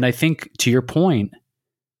 And I think to your point,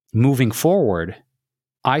 moving forward,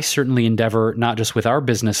 I certainly endeavor, not just with our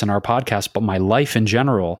business and our podcast, but my life in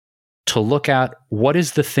general, to look at what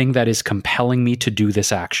is the thing that is compelling me to do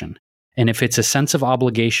this action. And if it's a sense of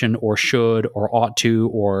obligation or should or ought to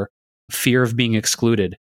or fear of being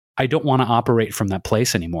excluded, I don't want to operate from that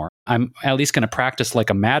place anymore. I'm at least going to practice like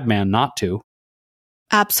a madman not to.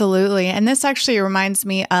 Absolutely. And this actually reminds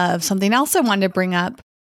me of something else I wanted to bring up.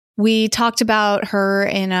 We talked about her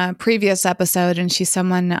in a previous episode, and she's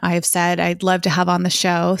someone I've said I'd love to have on the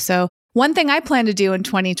show. So one thing I plan to do in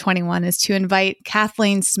 2021 is to invite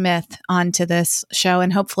Kathleen Smith onto this show,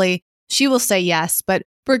 and hopefully she will say yes. But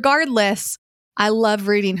regardless, I love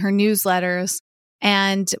reading her newsletters.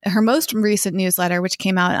 And her most recent newsletter, which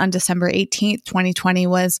came out on December 18th, 2020,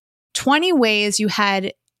 was 20 ways you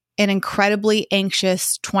had an incredibly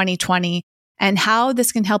anxious 2020 and how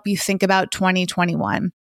this can help you think about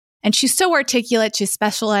 2021. And she's so articulate. She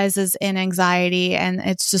specializes in anxiety, and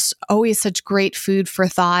it's just always such great food for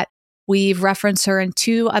thought. We've referenced her in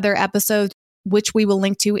 2 other episodes, which we will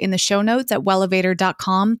link to in the show notes at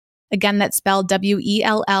wellevatr.com. Again, that's spelled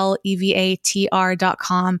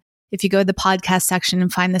WELLEVATR.com. If you go to the podcast section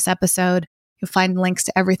and find this episode, you'll find links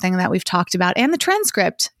to everything that we've talked about and the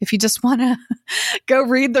transcript if you just want to go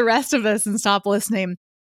read the rest of this and stop listening.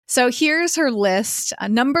 So here's her list.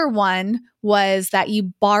 Number 1 was that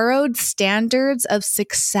you borrowed standards of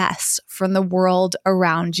success from the world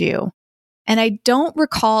around you. And I don't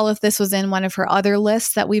recall if this was in one of her other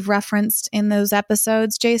lists that we've referenced in those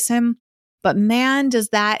episodes, Jason, but man, does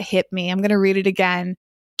that hit me. I'm going to read it again.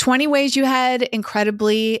 20 ways you had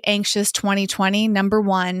incredibly anxious 2020. Number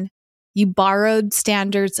 1, you borrowed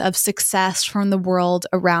standards of success from the world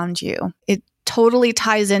around you. It totally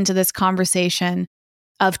ties into this conversation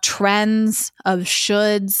of trends, of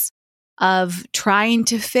shoulds, of trying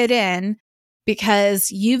to fit in, because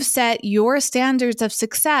you've set your standards of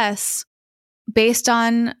success based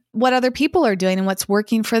on what other people are doing and what's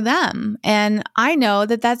working for them. And I know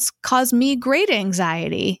that that's caused me great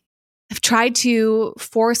anxiety. I've tried to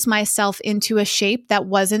force myself into a shape that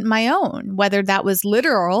wasn't my own, whether that was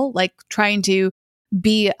literal, like trying to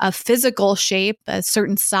be a physical shape, a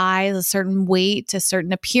certain size, a certain weight, a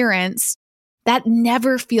certain appearance. That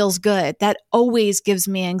never feels good. That always gives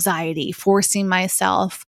me anxiety, forcing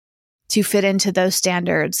myself to fit into those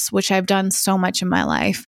standards, which I've done so much in my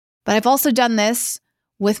life. But I've also done this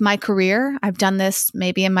with my career. I've done this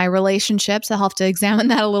maybe in my relationships. I'll have to examine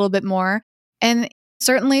that a little bit more. And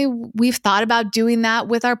certainly we've thought about doing that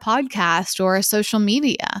with our podcast or social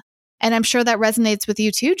media. And I'm sure that resonates with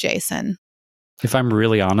you too, Jason. If I'm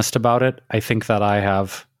really honest about it, I think that I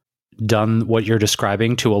have done what you're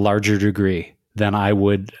describing to a larger degree than I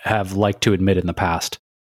would have liked to admit in the past,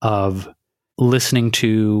 of listening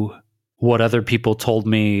to what other people told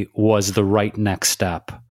me was the right next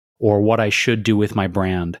step, or what I should do with my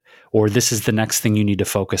brand, or this is the next thing you need to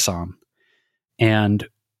focus on. And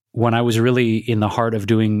when I was really in the heart of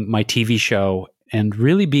doing my TV show and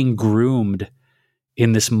really being groomed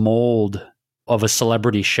in this mold of a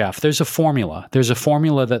celebrity chef, there's a formula. There's a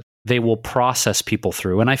formula that they will process people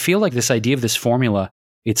through. And I feel like this idea of this formula,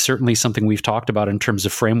 it's certainly something we've talked about in terms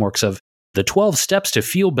of frameworks of the 12 steps to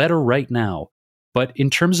feel better right now. But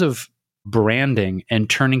in terms of branding and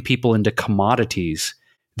turning people into commodities,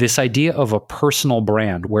 this idea of a personal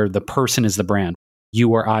brand where the person is the brand,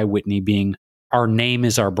 you or I, Whitney, being our name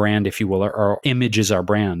is our brand, if you will, or our image is our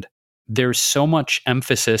brand. There's so much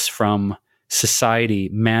emphasis from society,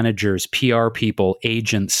 managers, PR people,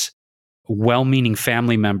 agents, well-meaning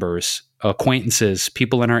family members, acquaintances,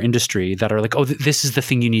 people in our industry that are like, oh, this is the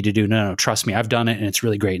thing you need to do. No, trust me, I've done it and it's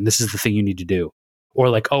really great. And this is the thing you need to do. Or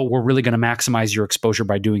like, oh, we're really going to maximize your exposure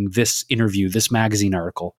by doing this interview, this magazine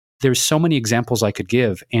article. There's so many examples I could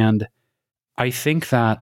give. And I think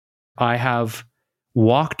that I have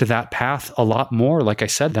walked that path a lot more, like I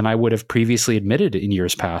said, than I would have previously admitted in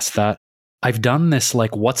years past, that I've done this,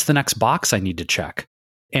 like, what's the next box I need to check?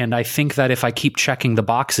 And I think that if I keep checking the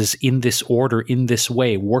boxes in this order, in this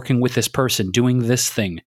way, working with this person, doing this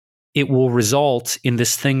thing, it will result in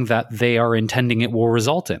this thing that they are intending it will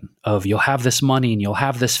result in, of you'll have this money and you'll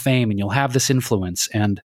have this fame and you'll have this influence.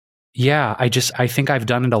 And yeah, I think I've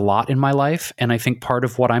done it a lot in my life. And I think part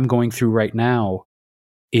of what I'm going through right now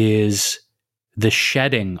is the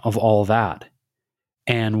shedding of all that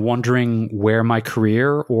and wondering where my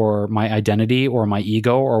career or my identity or my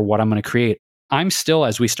ego or what I'm going to create. I'm still,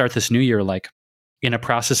 as we start this new year, like in a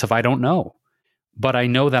process of I don't know. But I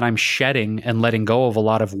know that I'm shedding and letting go of a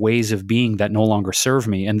lot of ways of being that no longer serve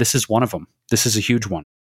me. And this is one of them. This is a huge one.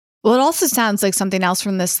 Well, it also sounds like something else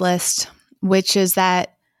from this list, which is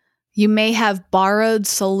that you may have borrowed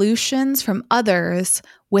solutions from others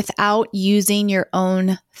without using your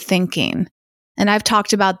own thinking. And I've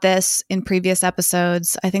talked about this in previous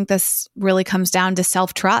episodes. I think this really comes down to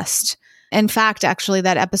self-trust. In fact, actually,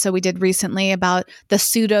 that episode we did recently about the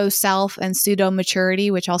pseudo self and pseudo maturity,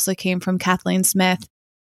 which also came from Kathleen Smith.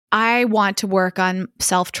 I want to work on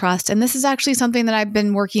self-trust. And this is actually something that I've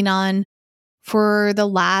been working on for the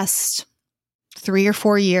last 3 or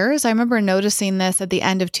 4 years. I remember noticing this at the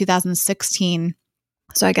end of 2016.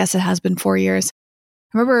 So I guess it has been 4 years.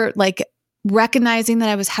 I remember like recognizing that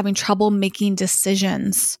I was having trouble making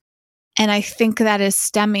decisions. And I think that is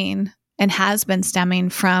stemming and has been stemming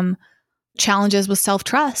from challenges with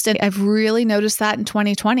self-trust. And I've really noticed that in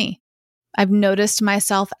 2020. I've noticed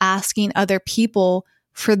myself asking other people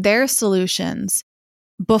for their solutions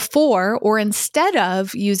before or instead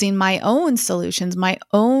of using my own solutions, my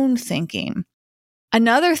own thinking.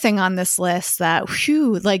 Another thing on this list that,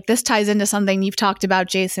 like this ties into something you've talked about,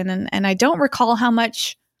 Jason, and I don't recall how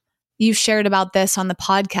much you've shared about this on the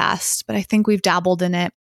podcast, but I think we've dabbled in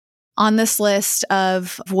it. On this list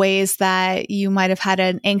of ways that you might have had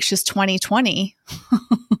an anxious 2020,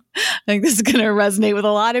 I think this is going to resonate with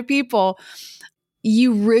a lot of people.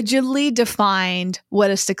 You rigidly defined what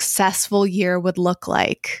a successful year would look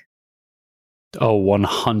like. Oh,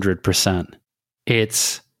 100%.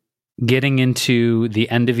 It's getting into the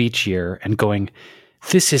end of each year and going,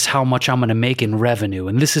 this is how much I'm going to make in revenue,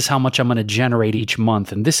 and this is how much I'm going to generate each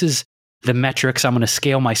month, and this is the metrics I'm going to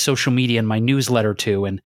scale my social media and my newsletter to,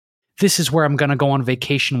 and this is where I'm going to go on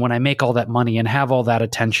vacation when I make all that money and have all that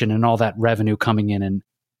attention and all that revenue coming in. And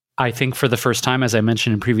I think for the first time, as I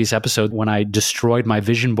mentioned in previous episode, when I destroyed my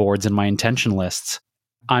vision boards and my intention lists,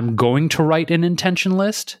 I'm going to write an intention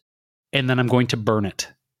list and then I'm going to burn it.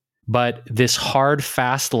 But this hard,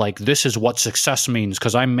 fast, like this is what success means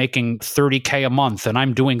because I'm making $30K a month and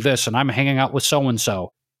I'm doing this and I'm hanging out with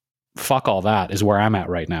so-and-so. Fuck all that is where I'm at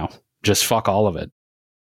right now. Just fuck all of it.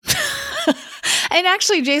 And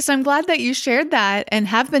actually, Jason, I'm glad that you shared that and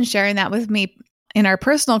have been sharing that with me in our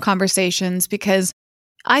personal conversations, because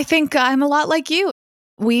I think I'm a lot like you.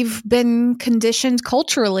 We've been conditioned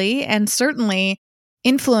culturally and certainly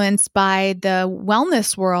influenced by the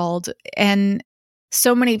wellness world, and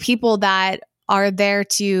so many people that are there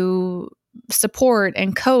to support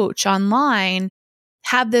and coach online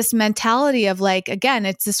have this mentality of like, again,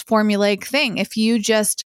 it's this formulaic thing. If you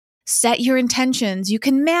just set your intentions, you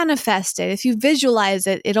can manifest it. If you visualize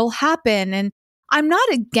it, it'll happen. And I'm not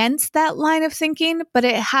against that line of thinking, but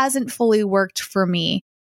it hasn't fully worked for me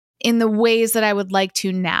in the ways that I would like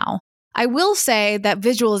to now. I will say that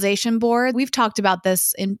visualization board, we've talked about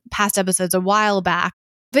this in past episodes a while back.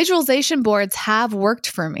 Visualization boards have worked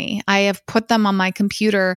for me. I have put them on my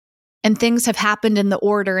computer and things have happened in the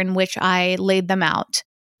order in which I laid them out.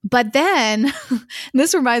 But then,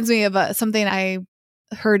 this reminds me of something I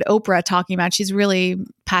heard Oprah talking about. She's really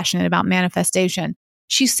passionate about manifestation.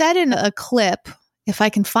 She said in a clip, if I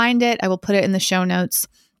can find it, I will put it in the show notes,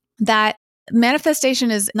 that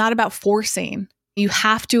manifestation is not about forcing. You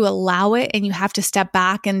have to allow it and you have to step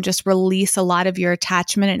back and just release a lot of your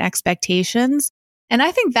attachment and expectations. And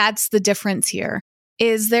I think that's the difference here,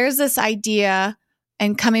 is there's this idea,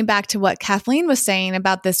 and coming back to what Kathleen was saying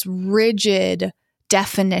about this rigid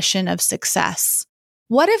definition of success.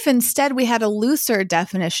 What if instead we had a looser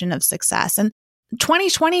definition of success? And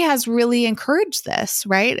 2020 has really encouraged this,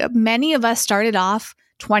 right? Many of us started off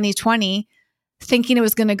 2020 thinking it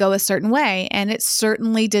was going to go a certain way, and it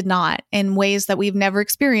certainly did not in ways that we've never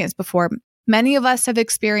experienced before. Many of us have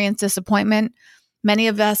experienced disappointment. Many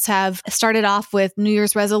of us have started off with New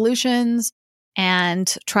Year's resolutions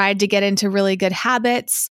and tried to get into really good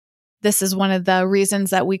habits. This is one of the reasons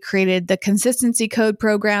that we created the Consistency Code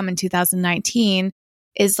program in 2019,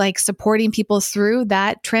 is like supporting people through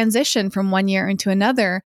that transition from one year into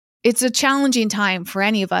another. It's a challenging time for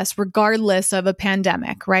any of us, regardless of a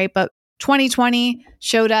pandemic, right? But 2020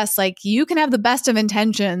 showed us like you can have the best of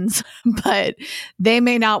intentions, but they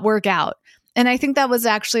may not work out. And I think that was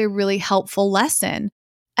actually a really helpful lesson.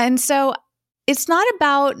 And so it's not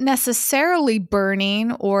about necessarily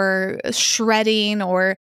burning or shredding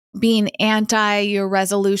or being anti your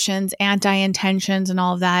resolutions, anti-intentions and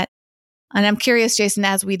all of that. And I'm curious, Jason,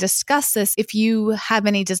 as we discuss this, if you have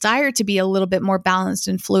any desire to be a little bit more balanced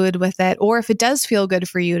and fluid with it, or if it does feel good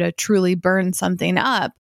for you to truly burn something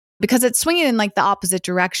up, because it's swinging in like the opposite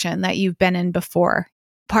direction that you've been in before.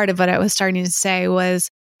 Part of what I was starting to say was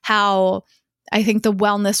how I think the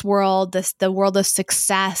wellness world, the world of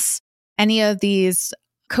success, any of these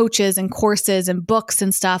coaches and courses and books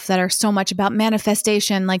and stuff that are so much about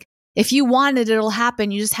manifestation, like if you want it, it'll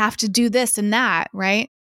happen. You just have to do this and that, right?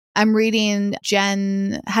 I'm reading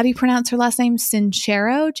Jen, how do you pronounce her last name?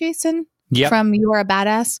 Sincero, Jason? Yep. From You Are a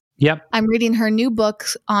Badass. Yep. I'm reading her new book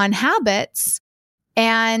on habits.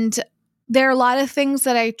 And there are a lot of things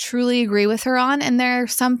that I truly agree with her on. And there are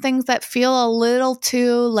some things that feel a little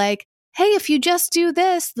too like, hey, if you just do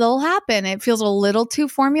this, they'll happen. It feels a little too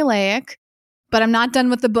formulaic, but I'm not done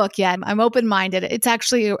with the book yet. I'm open-minded. It's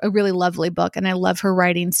actually a really lovely book and I love her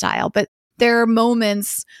writing style. But there are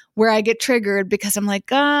moments where I get triggered because I'm like,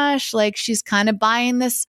 gosh, like she's kind of buying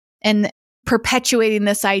this and perpetuating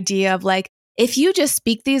this idea of like, if you just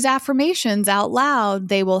speak these affirmations out loud,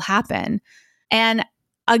 they will happen. And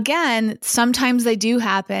again, sometimes they do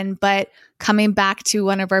happen, but coming back to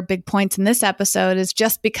one of our big points in this episode is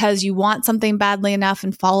just because you want something badly enough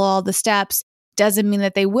and follow all the steps doesn't mean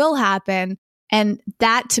that they will happen. And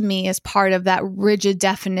that to me is part of that rigid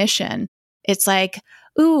definition. It's like,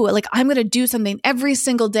 ooh, like I'm going to do something every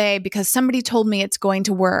single day because somebody told me it's going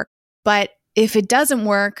to work. But if it doesn't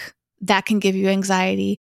work, that can give you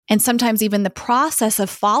anxiety. And sometimes even the process of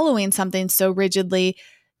following something so rigidly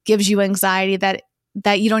gives you anxiety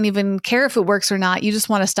that you don't even care if it works or not. You just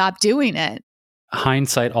want to stop doing it.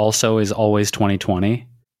 Hindsight also is always 2020.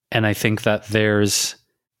 And I think that there's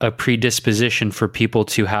a predisposition for people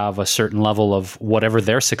to have a certain level of whatever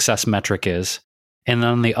their success metric is. And then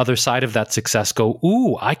on the other side of that success go,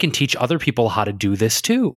 ooh, I can teach other people how to do this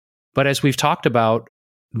too. But as we've talked about,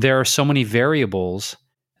 there are so many variables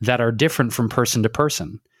that are different from person to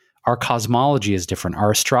person. Our cosmology is different.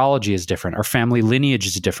 Our astrology is different. Our family lineage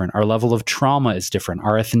is different. Our level of trauma is different.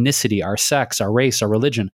 Our ethnicity, our sex, our race, our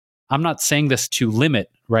religion. I'm not saying this to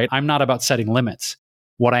limit, right? I'm not about setting limits.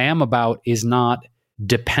 What I am about is not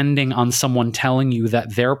depending on someone telling you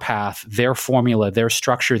that their path, their formula, their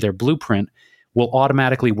structure, their blueprint will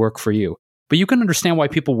automatically work for you. But you can understand why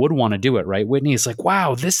people would want to do it, right? Whitney is like,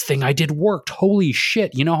 wow, this thing I did worked. Holy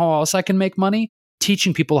shit. You know how else I can make money?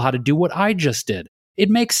 Teaching people how to do what I just did. It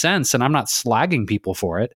makes sense, and I'm not slagging people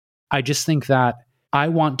for it. I just think that I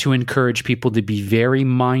want to encourage people to be very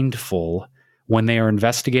mindful when they are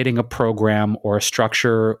investigating a program or a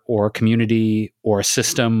structure or a community or a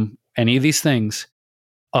system, any of these things,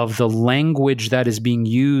 of the language that is being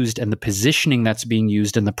used and the positioning that's being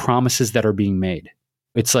used and the promises that are being made.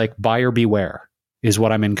 It's like buyer beware is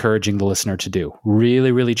what I'm encouraging the listener to do.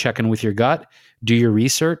 Really, really check in with your gut, do your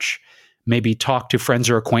research, maybe talk to friends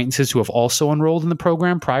or acquaintances who have also enrolled in the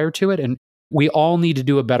program prior to it. And we all need to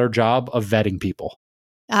do a better job of vetting people.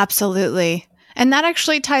 Absolutely. And that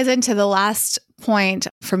actually ties into the last point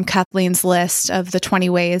from Kathleen's list of the 20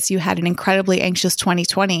 ways you had an incredibly anxious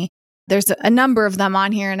 2020. There's a number of them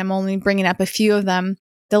on here, and I'm only bringing up a few of them.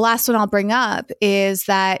 The last one I'll bring up is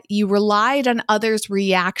that you relied on others'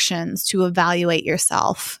 reactions to evaluate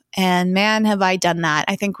yourself. And man, have I done that.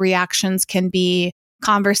 I think reactions can be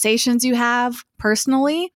conversations you have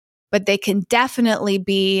personally, but they can definitely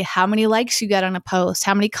be how many likes you get on a post,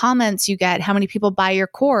 how many comments you get, how many people buy your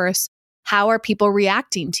course, how are people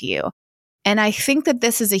reacting to you? And I think that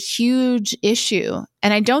this is a huge issue.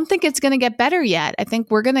 And I don't think it's going to get better yet. I think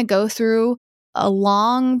we're going to go through a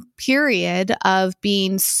long period of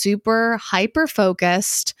being super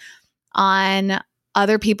hyper-focused on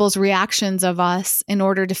other people's reactions of us in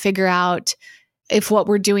order to figure out if what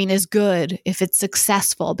we're doing is good, if it's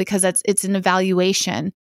successful, because it's an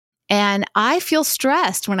evaluation. And I feel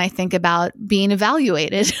stressed when I think about being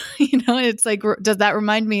evaluated. It's like, does that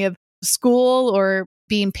remind me of school or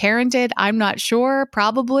being parented? I'm not sure,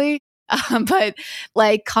 probably. But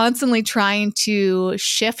like constantly trying to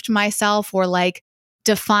shift myself or like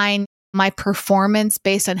define my performance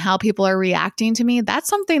based on how people are reacting to me, that's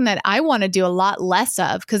something that I want to do a lot less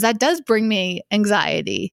of, because that does bring me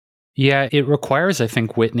anxiety. Yeah, it requires, I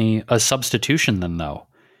think, Whitney, a substitution then, though.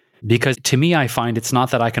 Because to me, I find it's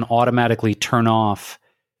not that I can automatically turn off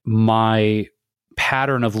my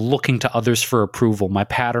pattern of looking to others for approval, my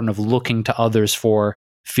pattern of looking to others for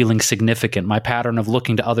feeling significant, my pattern of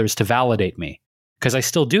looking to others to validate me, because I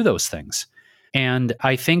still do those things. And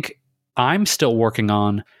I think I'm still working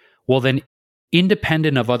on, well, then,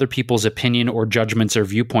 independent of other people's opinion or judgments or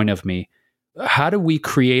viewpoint of me, how do we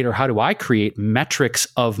create, or how do I create metrics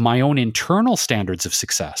of my own internal standards of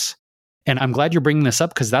success? And I'm glad you're bringing this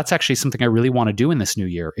up, because that's actually something I really want to do in this new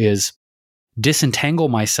year, is disentangle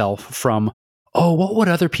myself from, oh, what would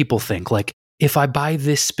other people think? Like, if I buy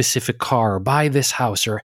this specific car, or buy this house,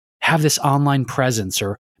 or have this online presence,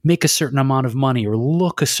 or make a certain amount of money, or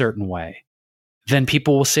look a certain way, then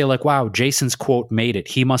people will say like, wow, Jason's quote made it.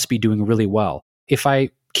 He must be doing really well. If I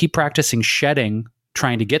keep practicing shedding,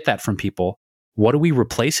 trying to get that from people, what do we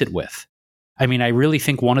replace it with? I mean, I really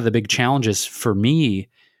think one of the big challenges for me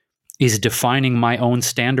is defining my own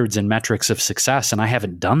standards and metrics of success, and I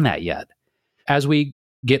haven't done that yet. As we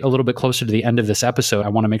get a little bit closer to the end of this episode, I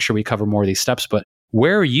want to make sure we cover more of these steps, but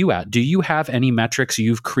where are you at? Do you have any metrics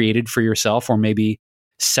you've created for yourself, or maybe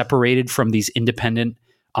separated from these independent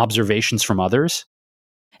observations from others?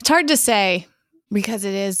 It's hard to say, because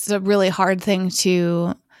it is a really hard thing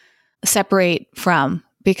to separate from,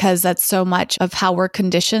 because that's so much of how we're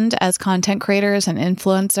conditioned as content creators and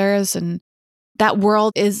influencers. And that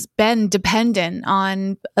world has been dependent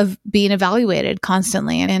on of being evaluated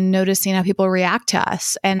constantly and noticing how people react to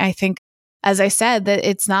us. And I think, as I said, that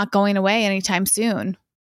it's not going away anytime soon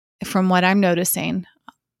from what I'm noticing.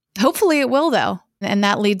 Hopefully it will, though. And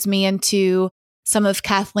that leads me into some of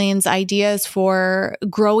Kathleen's ideas for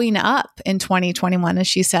growing up in 2021, as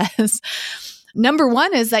she says. Number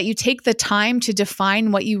one is that you take the time to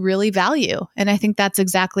define what you really value. And I think that's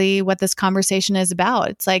exactly what this conversation is about.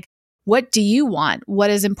 It's like, what do you want? What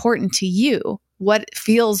is important to you? What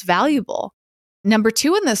feels valuable? Number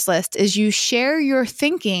two in this list is you share your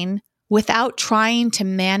thinking without trying to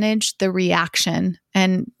manage the reaction.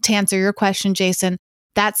 And to answer your question, Jason,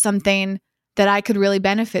 that's something that I could really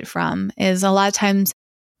benefit from. Is a lot of times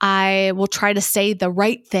I will try to say the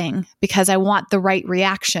right thing because I want the right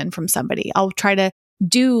reaction from somebody. I'll try to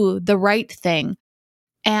do the right thing.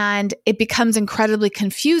 And it becomes incredibly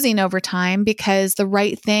confusing over time, because the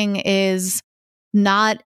right thing is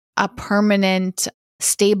not a permanent,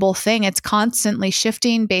 stable thing. It's constantly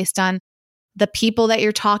shifting based on the people that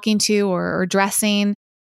you're talking to or addressing,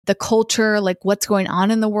 the culture, like what's going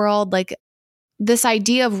on in the world. Like, this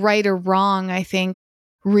idea of right or wrong, I think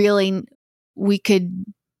really we could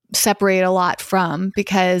separate a lot from,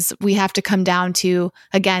 because we have to come down to,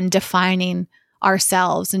 again, defining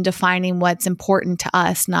ourselves and defining what's important to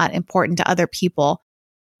us, not important to other people.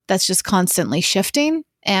 That's just constantly shifting.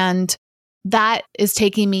 And that is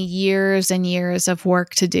taking me years and years of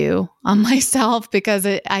work to do on myself, because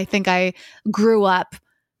I think I grew up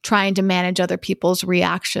trying to manage other people's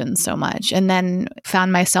reactions so much, and then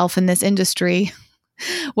found myself in this industry,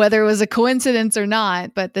 whether it was a coincidence or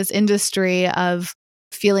not, but this industry of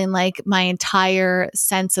feeling like my entire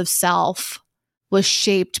sense of self was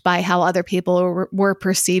shaped by how other people were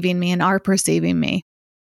perceiving me and are perceiving me.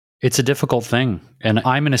 It's a difficult thing. And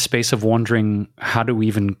I'm in a space of wondering, how do we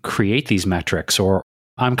even create these metrics? Or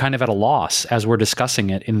I'm kind of at a loss as we're discussing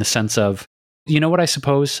it, in the sense of, you know what I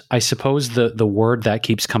suppose? I suppose the word that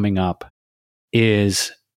keeps coming up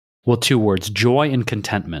is, well, two words, joy and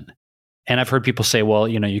contentment. And I've heard people say, well,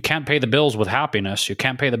 you can't pay the bills with happiness. You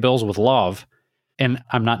can't pay the bills with love. And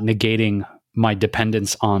I'm not negating my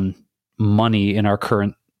dependence on money in our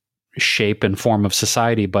current shape and form of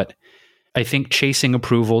society, but I think chasing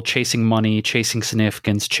approval, chasing money, chasing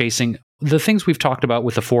significance, chasing the things we've talked about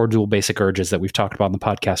with the 4 dual basic urges that we've talked about in the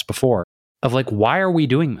podcast before, of like, why are we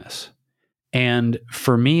doing this? And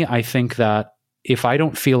for me, I think that if I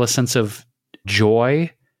don't feel a sense of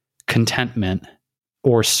joy, contentment,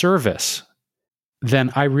 or service,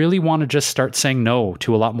 then I really want to just start saying no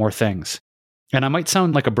to a lot more things. And I might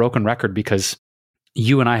sound like a broken record, because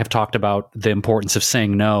you and I have talked about the importance of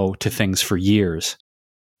saying no to things for years.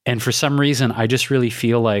 And for some reason, I just really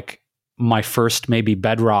feel like my first maybe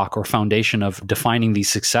bedrock or foundation of defining these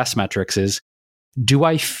success metrics is, do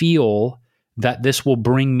I feel that this will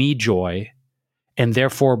bring me joy and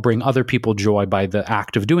therefore bring other people joy by the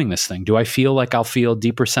act of doing this thing? Do I feel like I'll feel a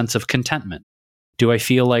deeper sense of contentment? Do I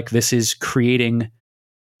feel like this is creating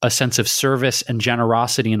a sense of service and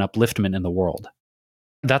generosity and upliftment in the world?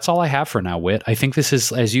 That's all I have for now, Whit. I think this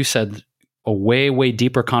is, as you said, a way, way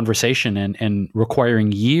deeper conversation and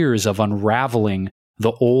requiring years of unraveling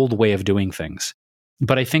the old way of doing things.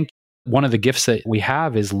 But I think one of the gifts that we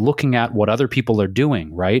have is looking at what other people are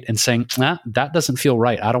doing, right? And saying, that doesn't feel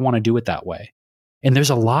right. I don't want to do it that way. And there's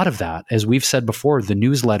a lot of that, as we've said before, the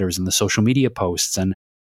newsletters and the social media posts, and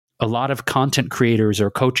a lot of content creators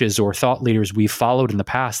or coaches or thought leaders we've followed in the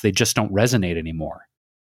past, they just don't resonate anymore.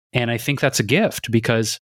 And I think that's a gift,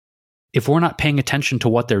 because if we're not paying attention to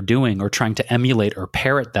what they're doing or trying to emulate or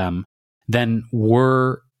parrot them, then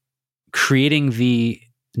we're creating the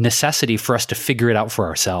necessity for us to figure it out for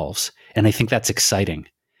ourselves. And I think that's exciting.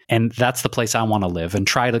 And that's the place I want to live and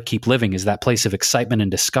try to keep living, is that place of excitement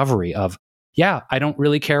and discovery of, I don't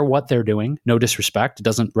really care what they're doing. No disrespect. It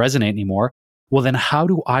doesn't resonate anymore. Well, then how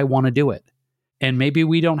do I want to do it? And maybe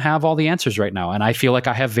we don't have all the answers right now. And I feel like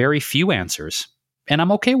I have very few answers, and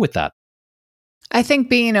I'm okay with that. I think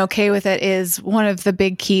being okay with it is one of the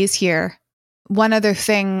big keys here. One other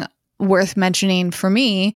thing worth mentioning for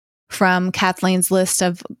me from Kathleen's list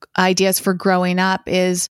of ideas for growing up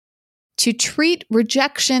is to treat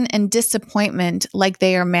rejection and disappointment like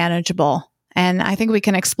they are manageable. And I think we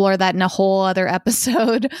can explore that in a whole other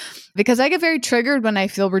episode, because I get very triggered when I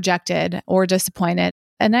feel rejected or disappointed.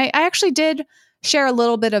 And I actually did share a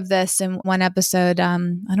little bit of this in one episode. I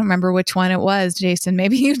don't remember which one it was, Jason,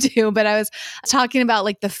 maybe you do, but I was talking about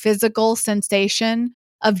like the physical sensation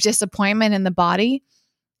of disappointment in the body.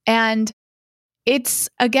 And it's,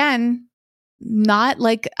 again, not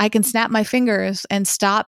like I can snap my fingers and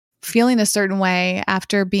stop feeling a certain way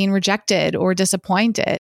after being rejected or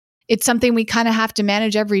disappointed. It's something we kind of have to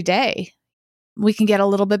manage every day. We can get a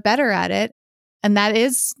little bit better at it. And that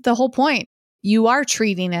is the whole point. You are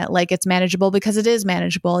treating it like it's manageable because it is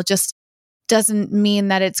manageable. It just doesn't mean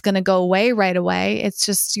that it's going to go away right away. It's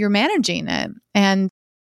just you're managing it. And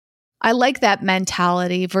I like that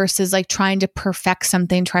mentality versus like trying to perfect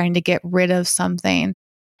something, trying to get rid of something.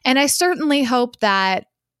 And I certainly hope that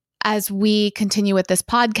as we continue with this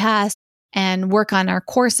podcast and work on our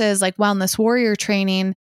courses like Wellness Warrior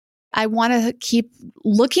Training, I want to keep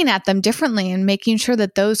looking at them differently and making sure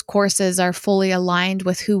that those courses are fully aligned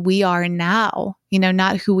with who we are now,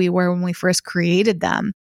 not who we were when we first created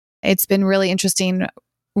them. It's been really interesting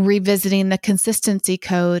revisiting the consistency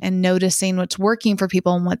code and noticing what's working for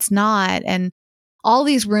people and what's not, and all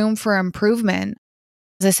these room for improvement.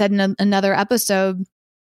 As I said in another episode,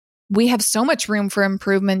 we have so much room for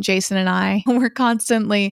improvement, Jason and I. We're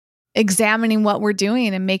constantly examining what we're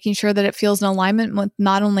doing and making sure that it feels in alignment with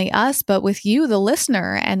not only us, but with you, the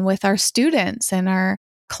listener, and with our students and our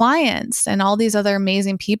clients and all these other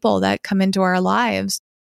amazing people that come into our lives.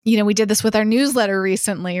 We did this with our newsletter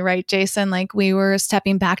recently, right, Jason? Like we were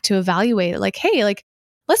stepping back to evaluate, like, hey, like,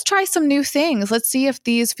 let's try some new things. Let's see if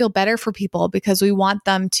these feel better for people because we want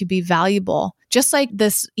them to be valuable. Just like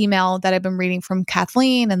this email that I've been reading from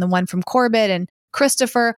Kathleen and the one from Corbett and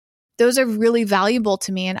Christopher, those are really valuable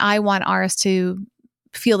to me. And I want ours to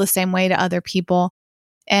feel the same way to other people.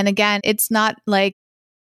 And again, it's not like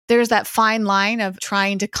there's that fine line of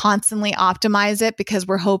trying to constantly optimize it because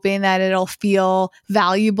we're hoping that it'll feel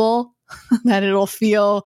valuable, that it'll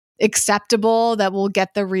feel acceptable, that we'll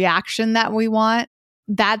get the reaction that we want.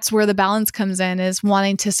 That's where the balance comes in, is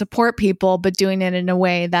wanting to support people, but doing it in a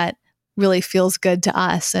way that really feels good to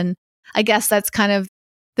us. And I guess that's kind of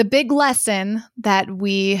the big lesson that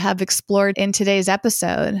we have explored in today's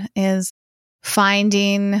episode, is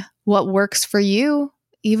finding what works for you,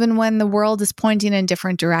 even when the world is pointing in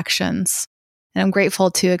different directions. And I'm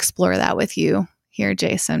grateful to explore that with you here,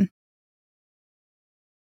 Jason.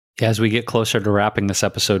 As we get closer to wrapping this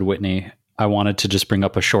episode, Whitney, I wanted to just bring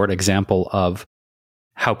up a short example of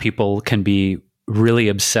how people can be really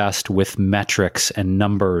obsessed with metrics and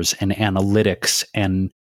numbers and analytics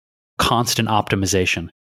and constant optimization.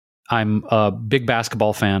 I'm a big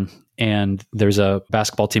basketball fan, and there's a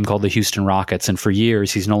basketball team called the Houston Rockets. And for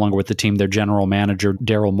years, he's no longer with the team. Their general manager,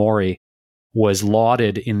 Daryl Morey, was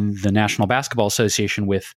lauded in the National Basketball Association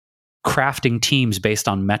with crafting teams based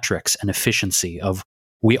on metrics and efficiency of,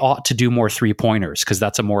 we ought to do more three-pointers because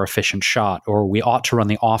that's a more efficient shot, or we ought to run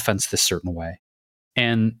the offense this certain way.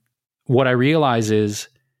 And what I realize is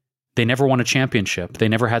they never won a championship. They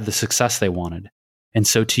never had the success they wanted. And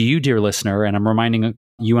so to you, dear listener, and I'm reminding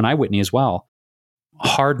you and I, Whitney, as well,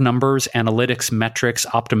 hard numbers, analytics, metrics,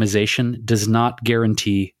 optimization does not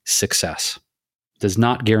guarantee success. does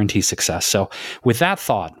not guarantee success. So with that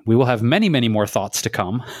thought, we will have many, many more thoughts to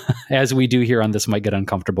come as we do here on This Might Get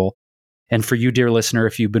Uncomfortable. And for you, dear listener,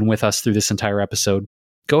 if you've been with us through this entire episode,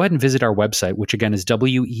 go ahead and visit our website, which again is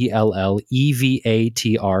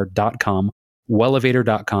wellevatr.com,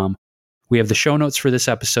 wellevator.com. We have the show notes for this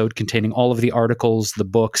episode containing all of the articles, the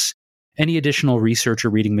books, any additional research or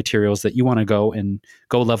reading materials that you want to go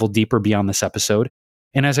level deeper beyond this episode.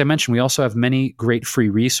 And as I mentioned, we also have many great free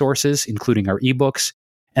resources, including our ebooks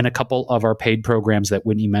and a couple of our paid programs that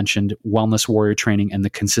Whitney mentioned, Wellness Warrior Training and the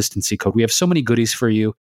Consistency Code. We have so many goodies for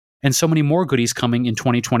you and so many more goodies coming in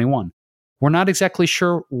 2021. We're not exactly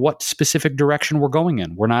sure what specific direction we're going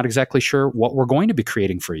in. We're not exactly sure what we're going to be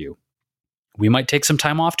creating for you. We might take some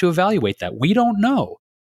time off to evaluate that. We don't know,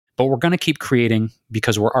 but we're going to keep creating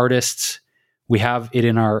because we're artists. We have it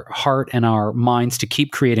in our heart and our minds to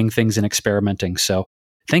keep creating things and experimenting. So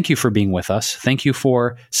thank you for being with us. Thank you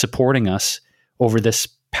for supporting us over this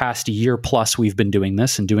past year plus we've been doing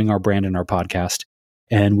this and doing our brand and our podcast.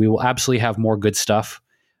 And we will absolutely have more good stuff.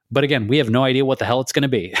 But again, we have no idea what the hell it's going to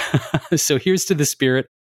be. So here's to the spirit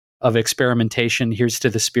of experimentation. Here's to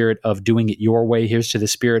the spirit of doing it your way. Here's to the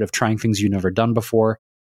spirit of trying things you've never done before.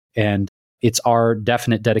 And it's our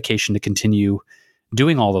definite dedication to continue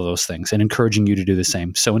doing all of those things and encouraging you to do the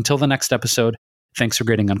same. So until the next episode, thanks for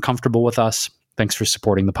getting uncomfortable with us. Thanks for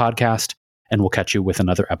supporting the podcast. And we'll catch you with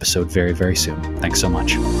another episode very, very soon. Thanks so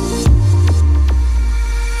much.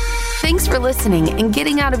 Thanks for listening and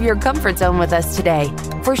getting out of your comfort zone with us today.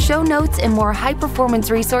 For show notes and more high-performance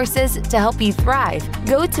resources to help you thrive,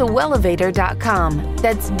 go to wellevatr.com.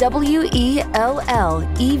 That's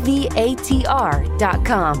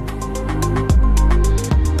wellevatr.com.